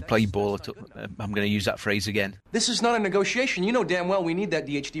really want to play ball at all. I'm going to use that phrase again. This is not a negotiation. You know damn well we need that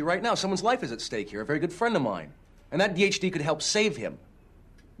DHD right now. Someone's life is at stake here, a very good friend of mine. And that DHD could help save him.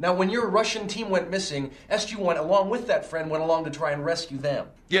 Now, when your Russian team went missing, SG-1, along with that friend, went along to try and rescue them.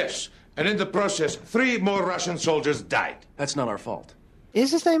 Yes, and in the process, 3 more Russian soldiers died. That's not our fault.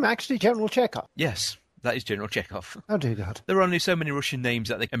 Is his name actually General Chekhov? Yes, that is General Chekhov. Oh, dear God. There are only so many Russian names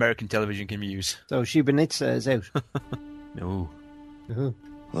that the American television can use. So Shibanitsa is out. No. Uh-huh.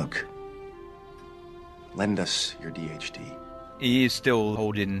 Look, lend us your DHD. He is still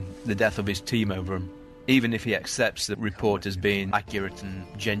holding the death of his team over him, even if he accepts the report as being accurate and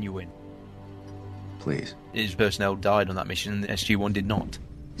genuine. Please. His personnel died on that mission, and the SG-1 did not.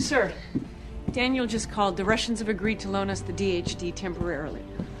 Sir, Daniel just called. The Russians have agreed to loan us the DHD temporarily.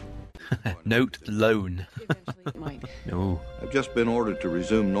 Note loan. Eventually it might. No. I've just been ordered to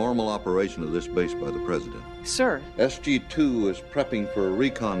resume normal operation of this base by the President. Sir. SG-2 is prepping for a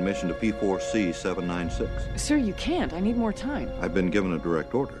recon mission to P4C 796. Sir, you can't. I need more time. I've been given a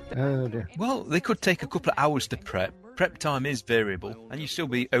direct order. Oh, dear. Well, they could take a couple of hours to prep. Prep time is variable, and you still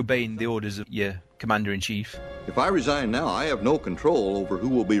be obeying the orders of your Commander-in-Chief. If I resign now, I have no control over who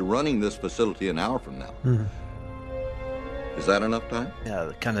will be running this facility an hour from now. Is that enough time? Yeah,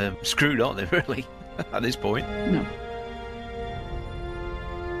 they're kind of screwed, aren't they, really, at this point? No.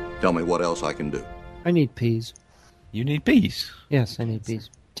 Tell me what else I can do. I need peas. You need peas? Yes, I need peas.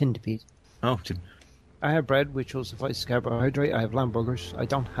 Tinned peas. Oh, I have bread, which will suffice as carbohydrate. I have lamb burgers. I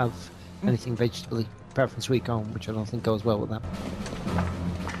don't have anything vegetable apart from sweet corn, which I don't think goes well with that.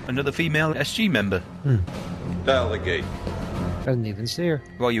 Another female SG member. Delegate. I didn't even see her.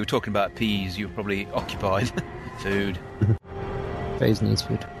 While you were talking about peas, you were probably occupied. Food. Faze needs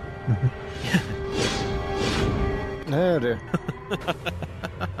food. Oh dear.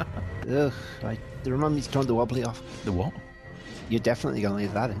 Ugh, they remind me to turn the wobbly off. The what? You're definitely going to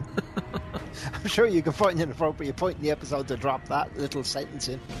leave that in. I'm sure you can find an appropriate point in the episode to drop that little sentence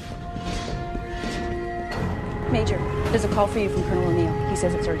in. Major, there's a call for you from Colonel O'Neill. He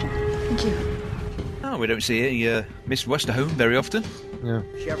says it's urgent. Thank you. Oh, we don't see Miss Westerholm very often. Yeah.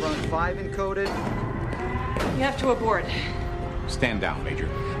 Chevron 5 encoded. You have to abort. Stand down, Major.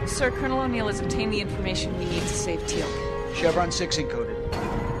 Sir, Colonel O'Neill has obtained the information we need to save Teal'c. Chevron 6 encoded.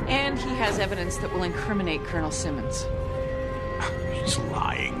 And he has evidence that will incriminate Colonel Simmons. He's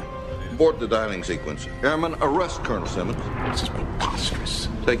lying. Abort the dialing sequence. Airman, arrest Colonel Simmons. This is preposterous.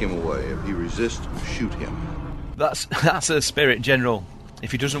 Take him away. If he resists, shoot him. That's a spirit, General.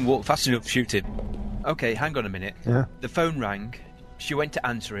 If he doesn't walk fast enough, shoot him. Okay, hang on a minute. Yeah. The phone rang. She went to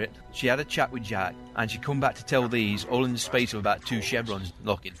answer it. She had a chat with Jack, and she come back to tell these all in the space of about 2 chevrons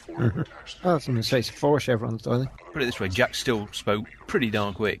locking. Oh, that's in the space of 4 chevrons, darling. Put it this way, Jack still spoke pretty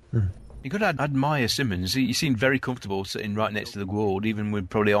darn quick. You got to admire Simmons. He seemed very comfortable sitting right next to the Goa'uld, even with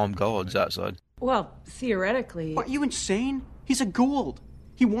probably armed guards outside. Well, theoretically... Are you insane? He's a Goa'uld.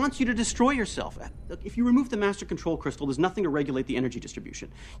 He wants you to destroy yourself. Look, if you remove the master control crystal, there's nothing to regulate the energy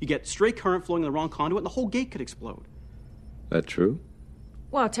distribution. You get stray current flowing in the wrong conduit, and the whole gate could explode. That true?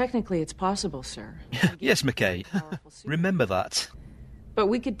 Well, technically it's possible, sir. Yes, McKay. Remember that. But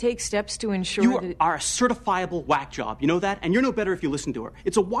we could take steps to ensure You that... are a certifiable whack job, you know that? And you're no better if you listen to her.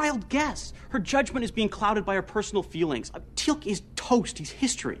 It's a wild guess. Her judgment is being clouded by her personal feelings. Teal'c is toast. He's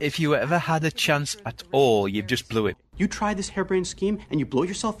history. If you ever had a chance at all, you've just blew it. You try this harebrained scheme, and you blow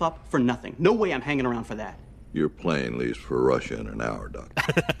yourself up for nothing. No way I'm hanging around for that. Your plane leaves for Russia in an hour,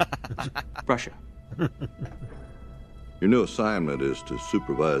 Doctor. Russia. Your new assignment is to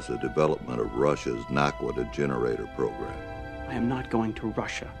supervise the development of Russia's Nakwada generator program. I am not going to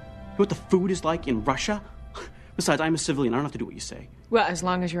Russia. You know what the food is like in Russia? Besides, I'm a civilian. I don't have to do what you say. Well, as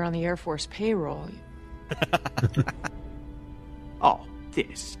long as you're on the Air Force payroll. Oh,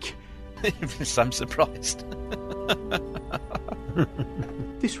 this. I'm surprised.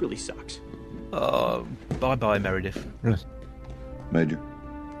 This really sucks. Oh, bye-bye, Meredith. Yes. Major,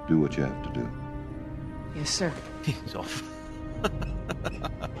 do what you have to do. Yes, sir. He's off.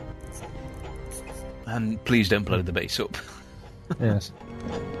 And please don't blow the base up. Yes.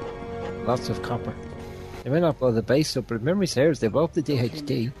 Lots of copper. They may not blow the base up, but if memory serves, they blow up the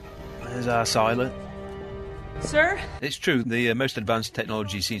DHD. There's our silent. Sir? It's true, the most advanced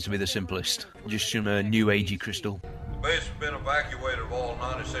technology seems to be the simplest. Just some new agey crystal. The base has been evacuated of all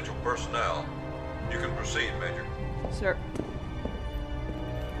non-essential personnel. You can proceed, Major. Sir.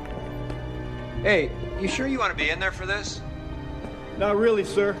 Hey, you sure you want to be in there for this? Not really,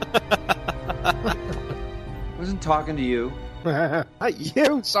 sir. Wasn't talking to you.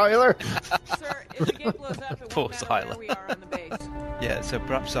 You, Siler. Sir, if the gate blows up, it Poor won't matter where Siler. we are on the base. Yeah, so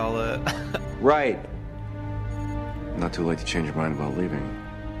perhaps I'll... Right. Not too late to change your mind about leaving.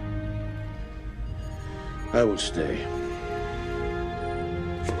 I will stay.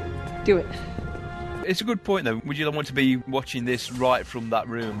 Do it. It's a good point, though. Would you want to be watching this right from that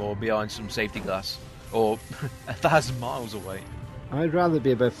room or behind some safety glass? Or 1,000 miles away? I'd rather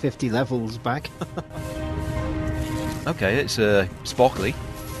be about 50 levels back. Okay, it's sparkly.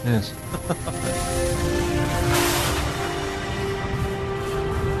 Yes.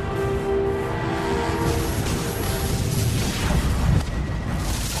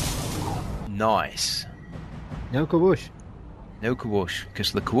 Nice. No kawoosh. No kawoosh,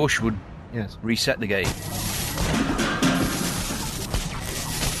 because the kawoosh would reset the gate.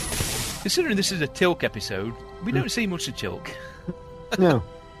 Considering this is a Teal'c episode, we don't see much of Teal'c. No,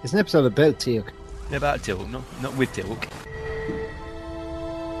 it's an episode about Teal'c. About Teal'c, not with Teal'c.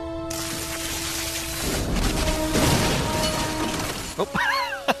 Oh.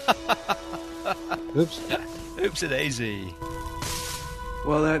 Oops. Oopsie-daisy.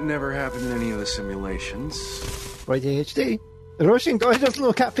 Well, that never happened in any of the simulations. By DHD. The Russian guy doesn't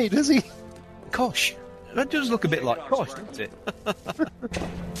look happy, does he? Kosh. That does look a bit like Kosh, doesn't it?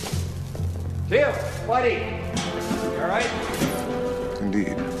 Tim, buddy. You all right?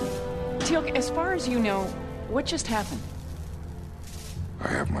 Indeed. Teal'c, as far as you know, what just happened? I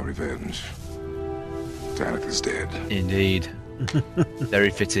have my revenge. Danik is dead. Indeed. Very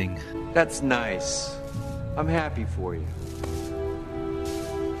fitting. That's nice. I'm happy for you.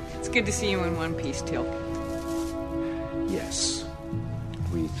 It's good to see you in one piece, Teal'c. Yes.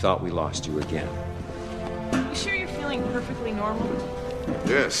 We thought we lost you again. You sure you're feeling perfectly normal?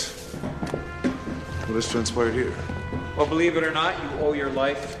 Yes. What has transpired here? Well, believe it or not, you owe your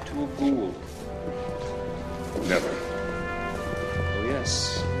life to a ghoul. Never. Oh,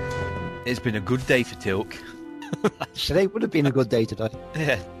 yes. It's been a good day for Teal'c. Today would have been a good day today.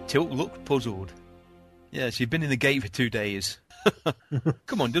 Yeah, Teal'c looked puzzled. Yes, you've been in the gate for 2 days.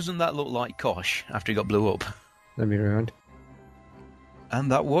 Come on, doesn't that look like Kosh after he got blew up? Let me round. And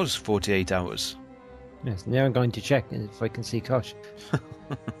that was 48 hours. Yes, now I'm going to check if I can see Kosh.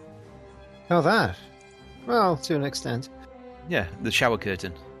 Oh, that? Well, to an extent. Yeah, the shower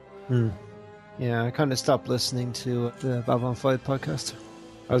curtain. Yeah, I kind of stopped listening to the Babylon 5 podcast.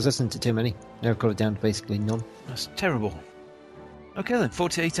 I was listening to too many. Now I've got it down to basically none. That's terrible. Okay then,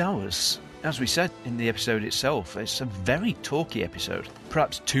 48 hours. As we said in the episode itself, it's a very talky episode.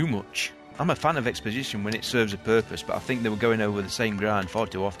 Perhaps too much. I'm a fan of exposition when it serves a purpose, but I think they were going over the same ground far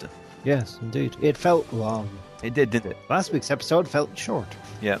too often. Yes, indeed. It felt long. It did, didn't it? Last week's episode felt short.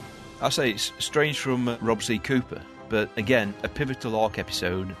 Yeah. I'll say it's strange from Rob C. Cooper, but again, a pivotal arc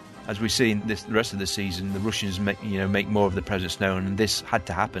episode. As we see in the rest of the season, the Russians make more of the presence known, and this had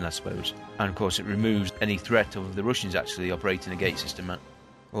to happen, I suppose. And of course, it removes any threat of the Russians actually operating a gate system.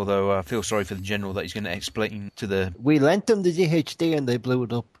 Although I feel sorry for the general that he's going to explain to the... We lent them the GHD and they blew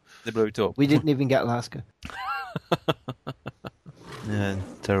it up. They blew it up. We didn't even get Alaska. Yeah,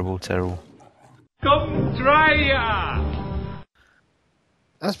 terrible, terrible. Come try ya!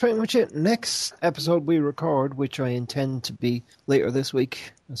 That's pretty much it. Next episode we record, which I intend to be later this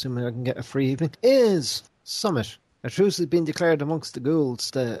week, assuming I can get a free evening, is Summit. A truce has been declared amongst the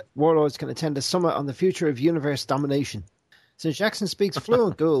ghouls. The warlords can attend a summit on the future of universe domination. Since Jackson speaks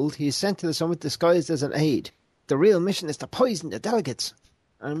fluent Ghoul, he is sent to the summit disguised as an aide. The real mission is to poison the delegates,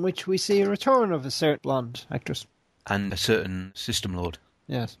 in which we see a return of a certain blonde actress. And a certain system lord.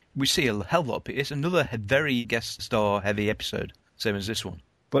 Yes. We see a hell of a lot of people. It's another very guest star heavy episode, same as this one.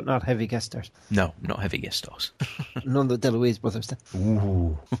 But not heavy guest stars. No, not heavy guest stars. None of the DeLuise brothers then.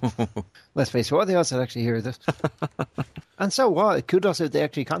 Ooh. Let's face it, what are the odds that actually hear this? And so what? Kudos if they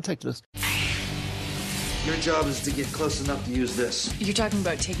actually contacted us. Your job is to get close enough to use this. You're talking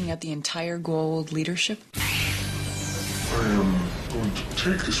about taking out the entire Goa'uld leadership? I am going to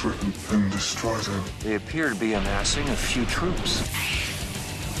take this weapon and destroy them. They appear to be amassing a few troops.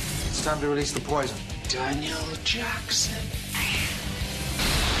 It's time to release the poison. Daniel Jackson.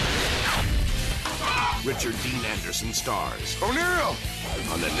 Richard Dean Anderson stars O'Neill!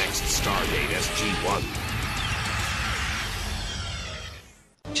 on the next Stardate SG-1.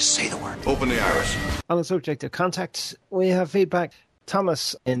 Just say the word. Open the iris. On the subject of contact, we have feedback.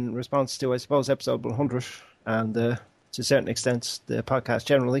 Thomas, in response to, I suppose, episode 100, and to a certain extent, the podcast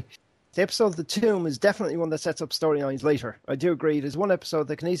generally. The episode of The Tomb is definitely one that sets up storylines later. I do agree, it is one episode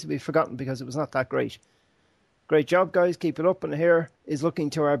that can easily be forgotten because it was not that great. Great job, guys. Keep it up. And here is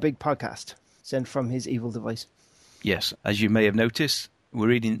looking to our big podcast, sent from his evil device. Yes, as you may have noticed, we're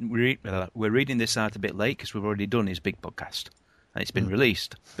reading this out a bit late because we've already done his big podcast. And it's been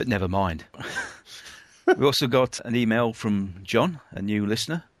released, but never mind. We also got an email from John, a new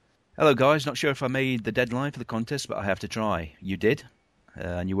listener. Hello guys, not sure if I made the deadline for the contest, but I have to try. You did,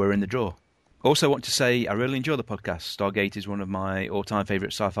 and you were in the draw. Also want to say I really enjoy the podcast. Stargate is one of my all-time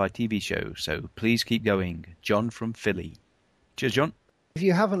favourite sci-fi TV shows, so please keep going. John from Philly. Cheers, John. If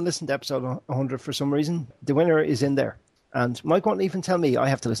you haven't listened to episode 100 for some reason, the winner is in there. And Mike won't even tell me I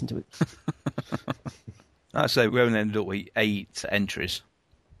have to listen to it. I'd say we only ended up with 8 entries.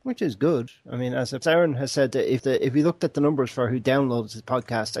 Which is good. I mean, as Aaron has said, if you looked at the numbers for who downloads the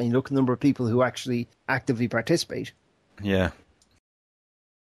podcast and you look at the number of people who actually actively participate. Yeah.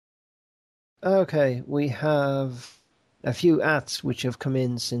 Okay, we have a few ads which have come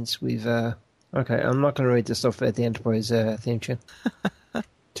in since we've... Okay, I'm not going to read the stuff at the Enterprise theme tune.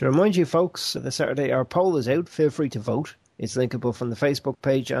 To remind you folks, this Saturday our poll is out. Feel free to vote. It's linkable from the Facebook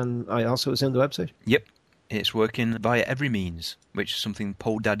page and I also assume the website. Yep. It's working via every means, which is something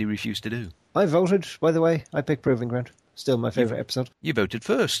Paul Daddy refused to do. I voted, by the way. I picked Proving Ground. Still my favourite episode. You voted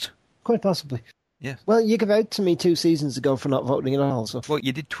first. Quite possibly. Yeah. Well, you gave out to me 2 seasons ago for not voting at all. So. Well,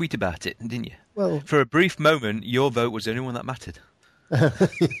 you did tweet about it, didn't you? Well, for a brief moment, your vote was the only one that mattered.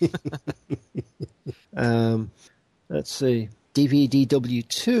 Let's see.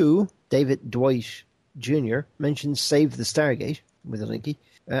 DVDW2, David Dwight Jr. mentions Save the Stargate. with a linky.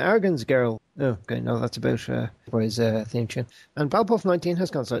 Argan's Girl. Oh, okay, no, that's about his theme tune. And Balpuff 19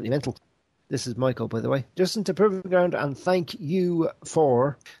 has gone slightly mental. This is Michael, by the way. Justin to Proving Ground, and thank you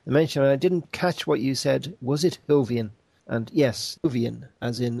for the mention. I didn't catch what you said. Was it Whovian? And yes, Whovian,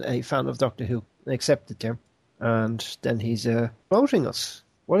 as in a fan of Doctor Who. Accepted term. And then he's voting us.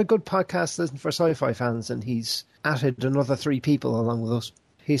 What a good podcast listen for sci-fi fans, and he's added another 3 people along with us.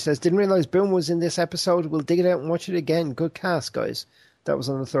 He says, didn't realise Boom was in this episode. We'll dig it out and watch it again. Good cast, guys. That was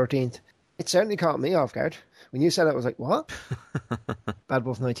on the 13th. It certainly caught me off guard. When you said it, I was like, what? Bad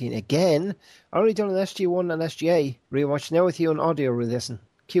Wolf 19 again. Already done an SG1 and SGA. Rewatch now with you on audio re-listen.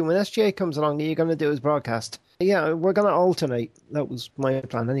 Q, when SGA comes along, are you going to do his broadcast? Yeah, we're going to alternate. That was my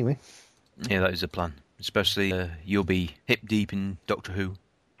plan anyway. Yeah, that is the plan. Especially you'll be hip deep in Doctor Who.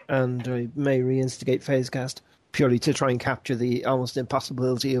 And I may reinstigate Phasecast, purely to try and capture the almost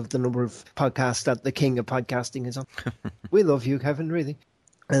impossibility of the number of podcasts that the king of podcasting is on. We love you, Kevin, really.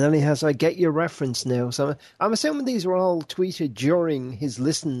 And then he has, I get your reference now. So I'm assuming these were all tweeted during his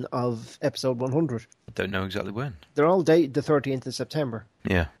listen of episode 100. I don't know exactly when. They're all dated the 13th of September.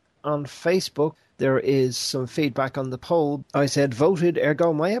 Yeah. On Facebook, there is some feedback on the poll. I said, voted,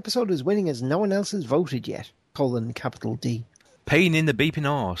 ergo my episode is winning as no one else has voted yet. Capital D. Pain in the beeping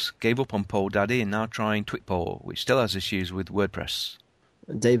arse gave up on Poll Daddy and now trying Twitpoll, which still has issues with WordPress.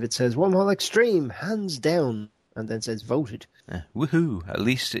 And David says, Wormhole Extreme, hands down. And then says, voted. Woohoo, at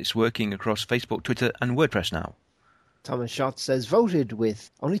least it's working across Facebook, Twitter and WordPress now. Thomas Schott says, voted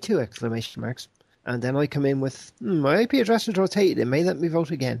with only 2 exclamation marks. And then I come in with, my IP address was rotated. It may let me vote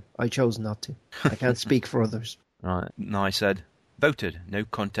again. I chose not to. I can't speak for others. Right. No, I said, voted. No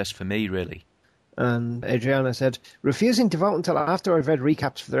contest for me, really. And Adriana said, refusing to vote until after I've read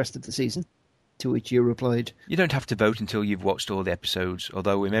recaps for the rest of the season. To which you replied, you don't have to vote until you've watched all the episodes,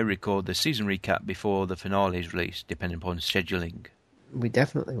 although we may record the season recap before the finale is released, depending upon scheduling. We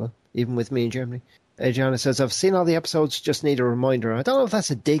definitely will, even with me in Germany. Adriana says, I've seen all the episodes, just need a reminder. I don't know if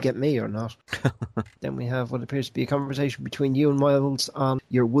that's a dig at me or not. Then we have what appears to be a conversation between you and Miles on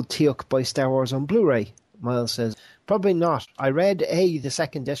your Would Teok buy Star Wars on Blu-ray. Miles says, probably not. I read the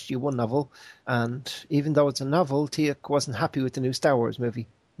second SG-1 novel, and even though it's a novel, Teok wasn't happy with the new Star Wars movie.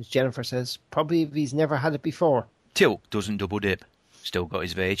 As Jennifer says, probably if he's never had it before. Teok doesn't double dip. Still got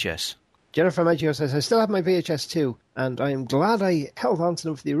his VHS. Jennifer Maggio says, I still have my VHS too, and I am glad I held on to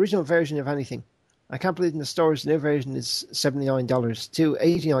them for the original version of anything. I can't believe in the stores the new version is $79 to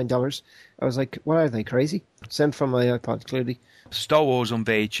 $89. I was like, what are they, crazy? Sent from my iPod, clearly. Star Wars on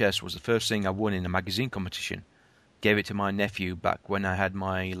VHS was the first thing I won in a magazine competition. Gave it to my nephew back when I had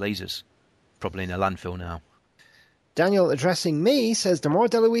my lasers. Probably in a landfill now. Daniel, addressing me, says, the more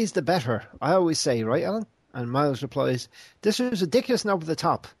DeLuise, the better. I always say, right, Alan? And Miles replies, this was ridiculous and over the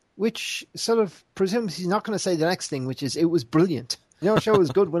top. Which sort of presumes he's not going to say the next thing, which is, it was brilliant. No show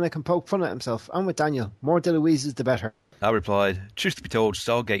is good when it can poke fun at himself. I'm with Daniel. More DeLuise is the better. I replied, truth to be told,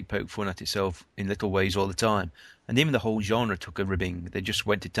 Stargate poked fun at itself in little ways all the time. And even the whole genre took a ribbing. They just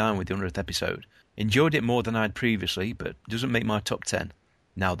went to town with the 100th episode. Enjoyed it more than I had previously, but doesn't make my top 10.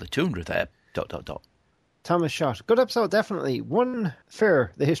 Now the 200th ep... ... Thomas Schott. Good episode, definitely. One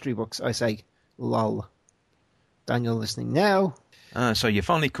fair, the history books, I say. Lol. Daniel listening now. So you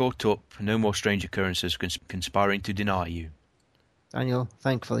finally caught up. No more strange occurrences conspiring to deny you. Daniel,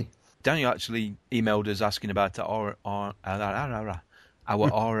 thankfully. Daniel actually emailed us asking about our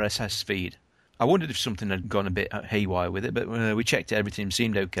RSS feed. I wondered if something had gone a bit haywire with it, but we checked it, everything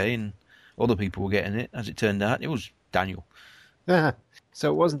seemed okay, and other people were getting it. As it turned out, it was Daniel.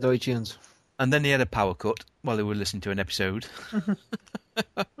 So it wasn't iTunes. And then he had a power cut while they were listening to an episode.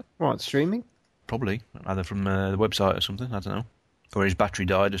 What, streaming? Probably. Either from the website or something, I don't know. Or his battery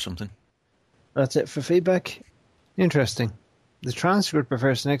died or something. That's it for feedback. Interesting. The transcript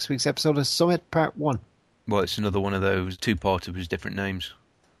refers to next week's episode as Summit Part 1. Well, it's another one of those two-parter with different names.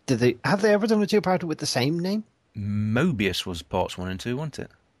 Have they ever done a two-parter with the same name? Mobius was parts 1 and 2, wasn't it?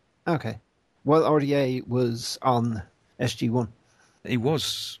 Okay. Well, RDA was on SG-1. He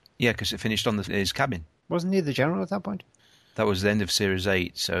was, yeah, because it finished on his cabin. Wasn't he the general at that point? That was the end of Series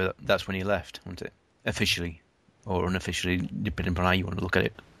 8, so that's when he left, wasn't it? Officially. Or unofficially, depending on how you want to look at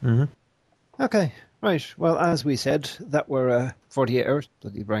it. Mm-hmm. Okay, right. Well, as we said, that were 48 hours.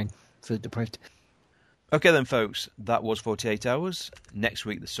 Bloody brain. Food deprived. Okay then, folks. That was 48 hours. Next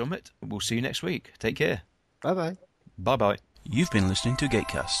week, the summit. We'll see you next week. Take care. Bye-bye. Bye-bye. You've been listening to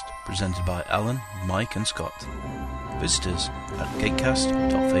Gatecast, presented by Alan, Mike and Scott. Visit us at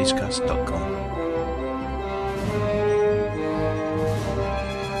gatecast.facecast.com.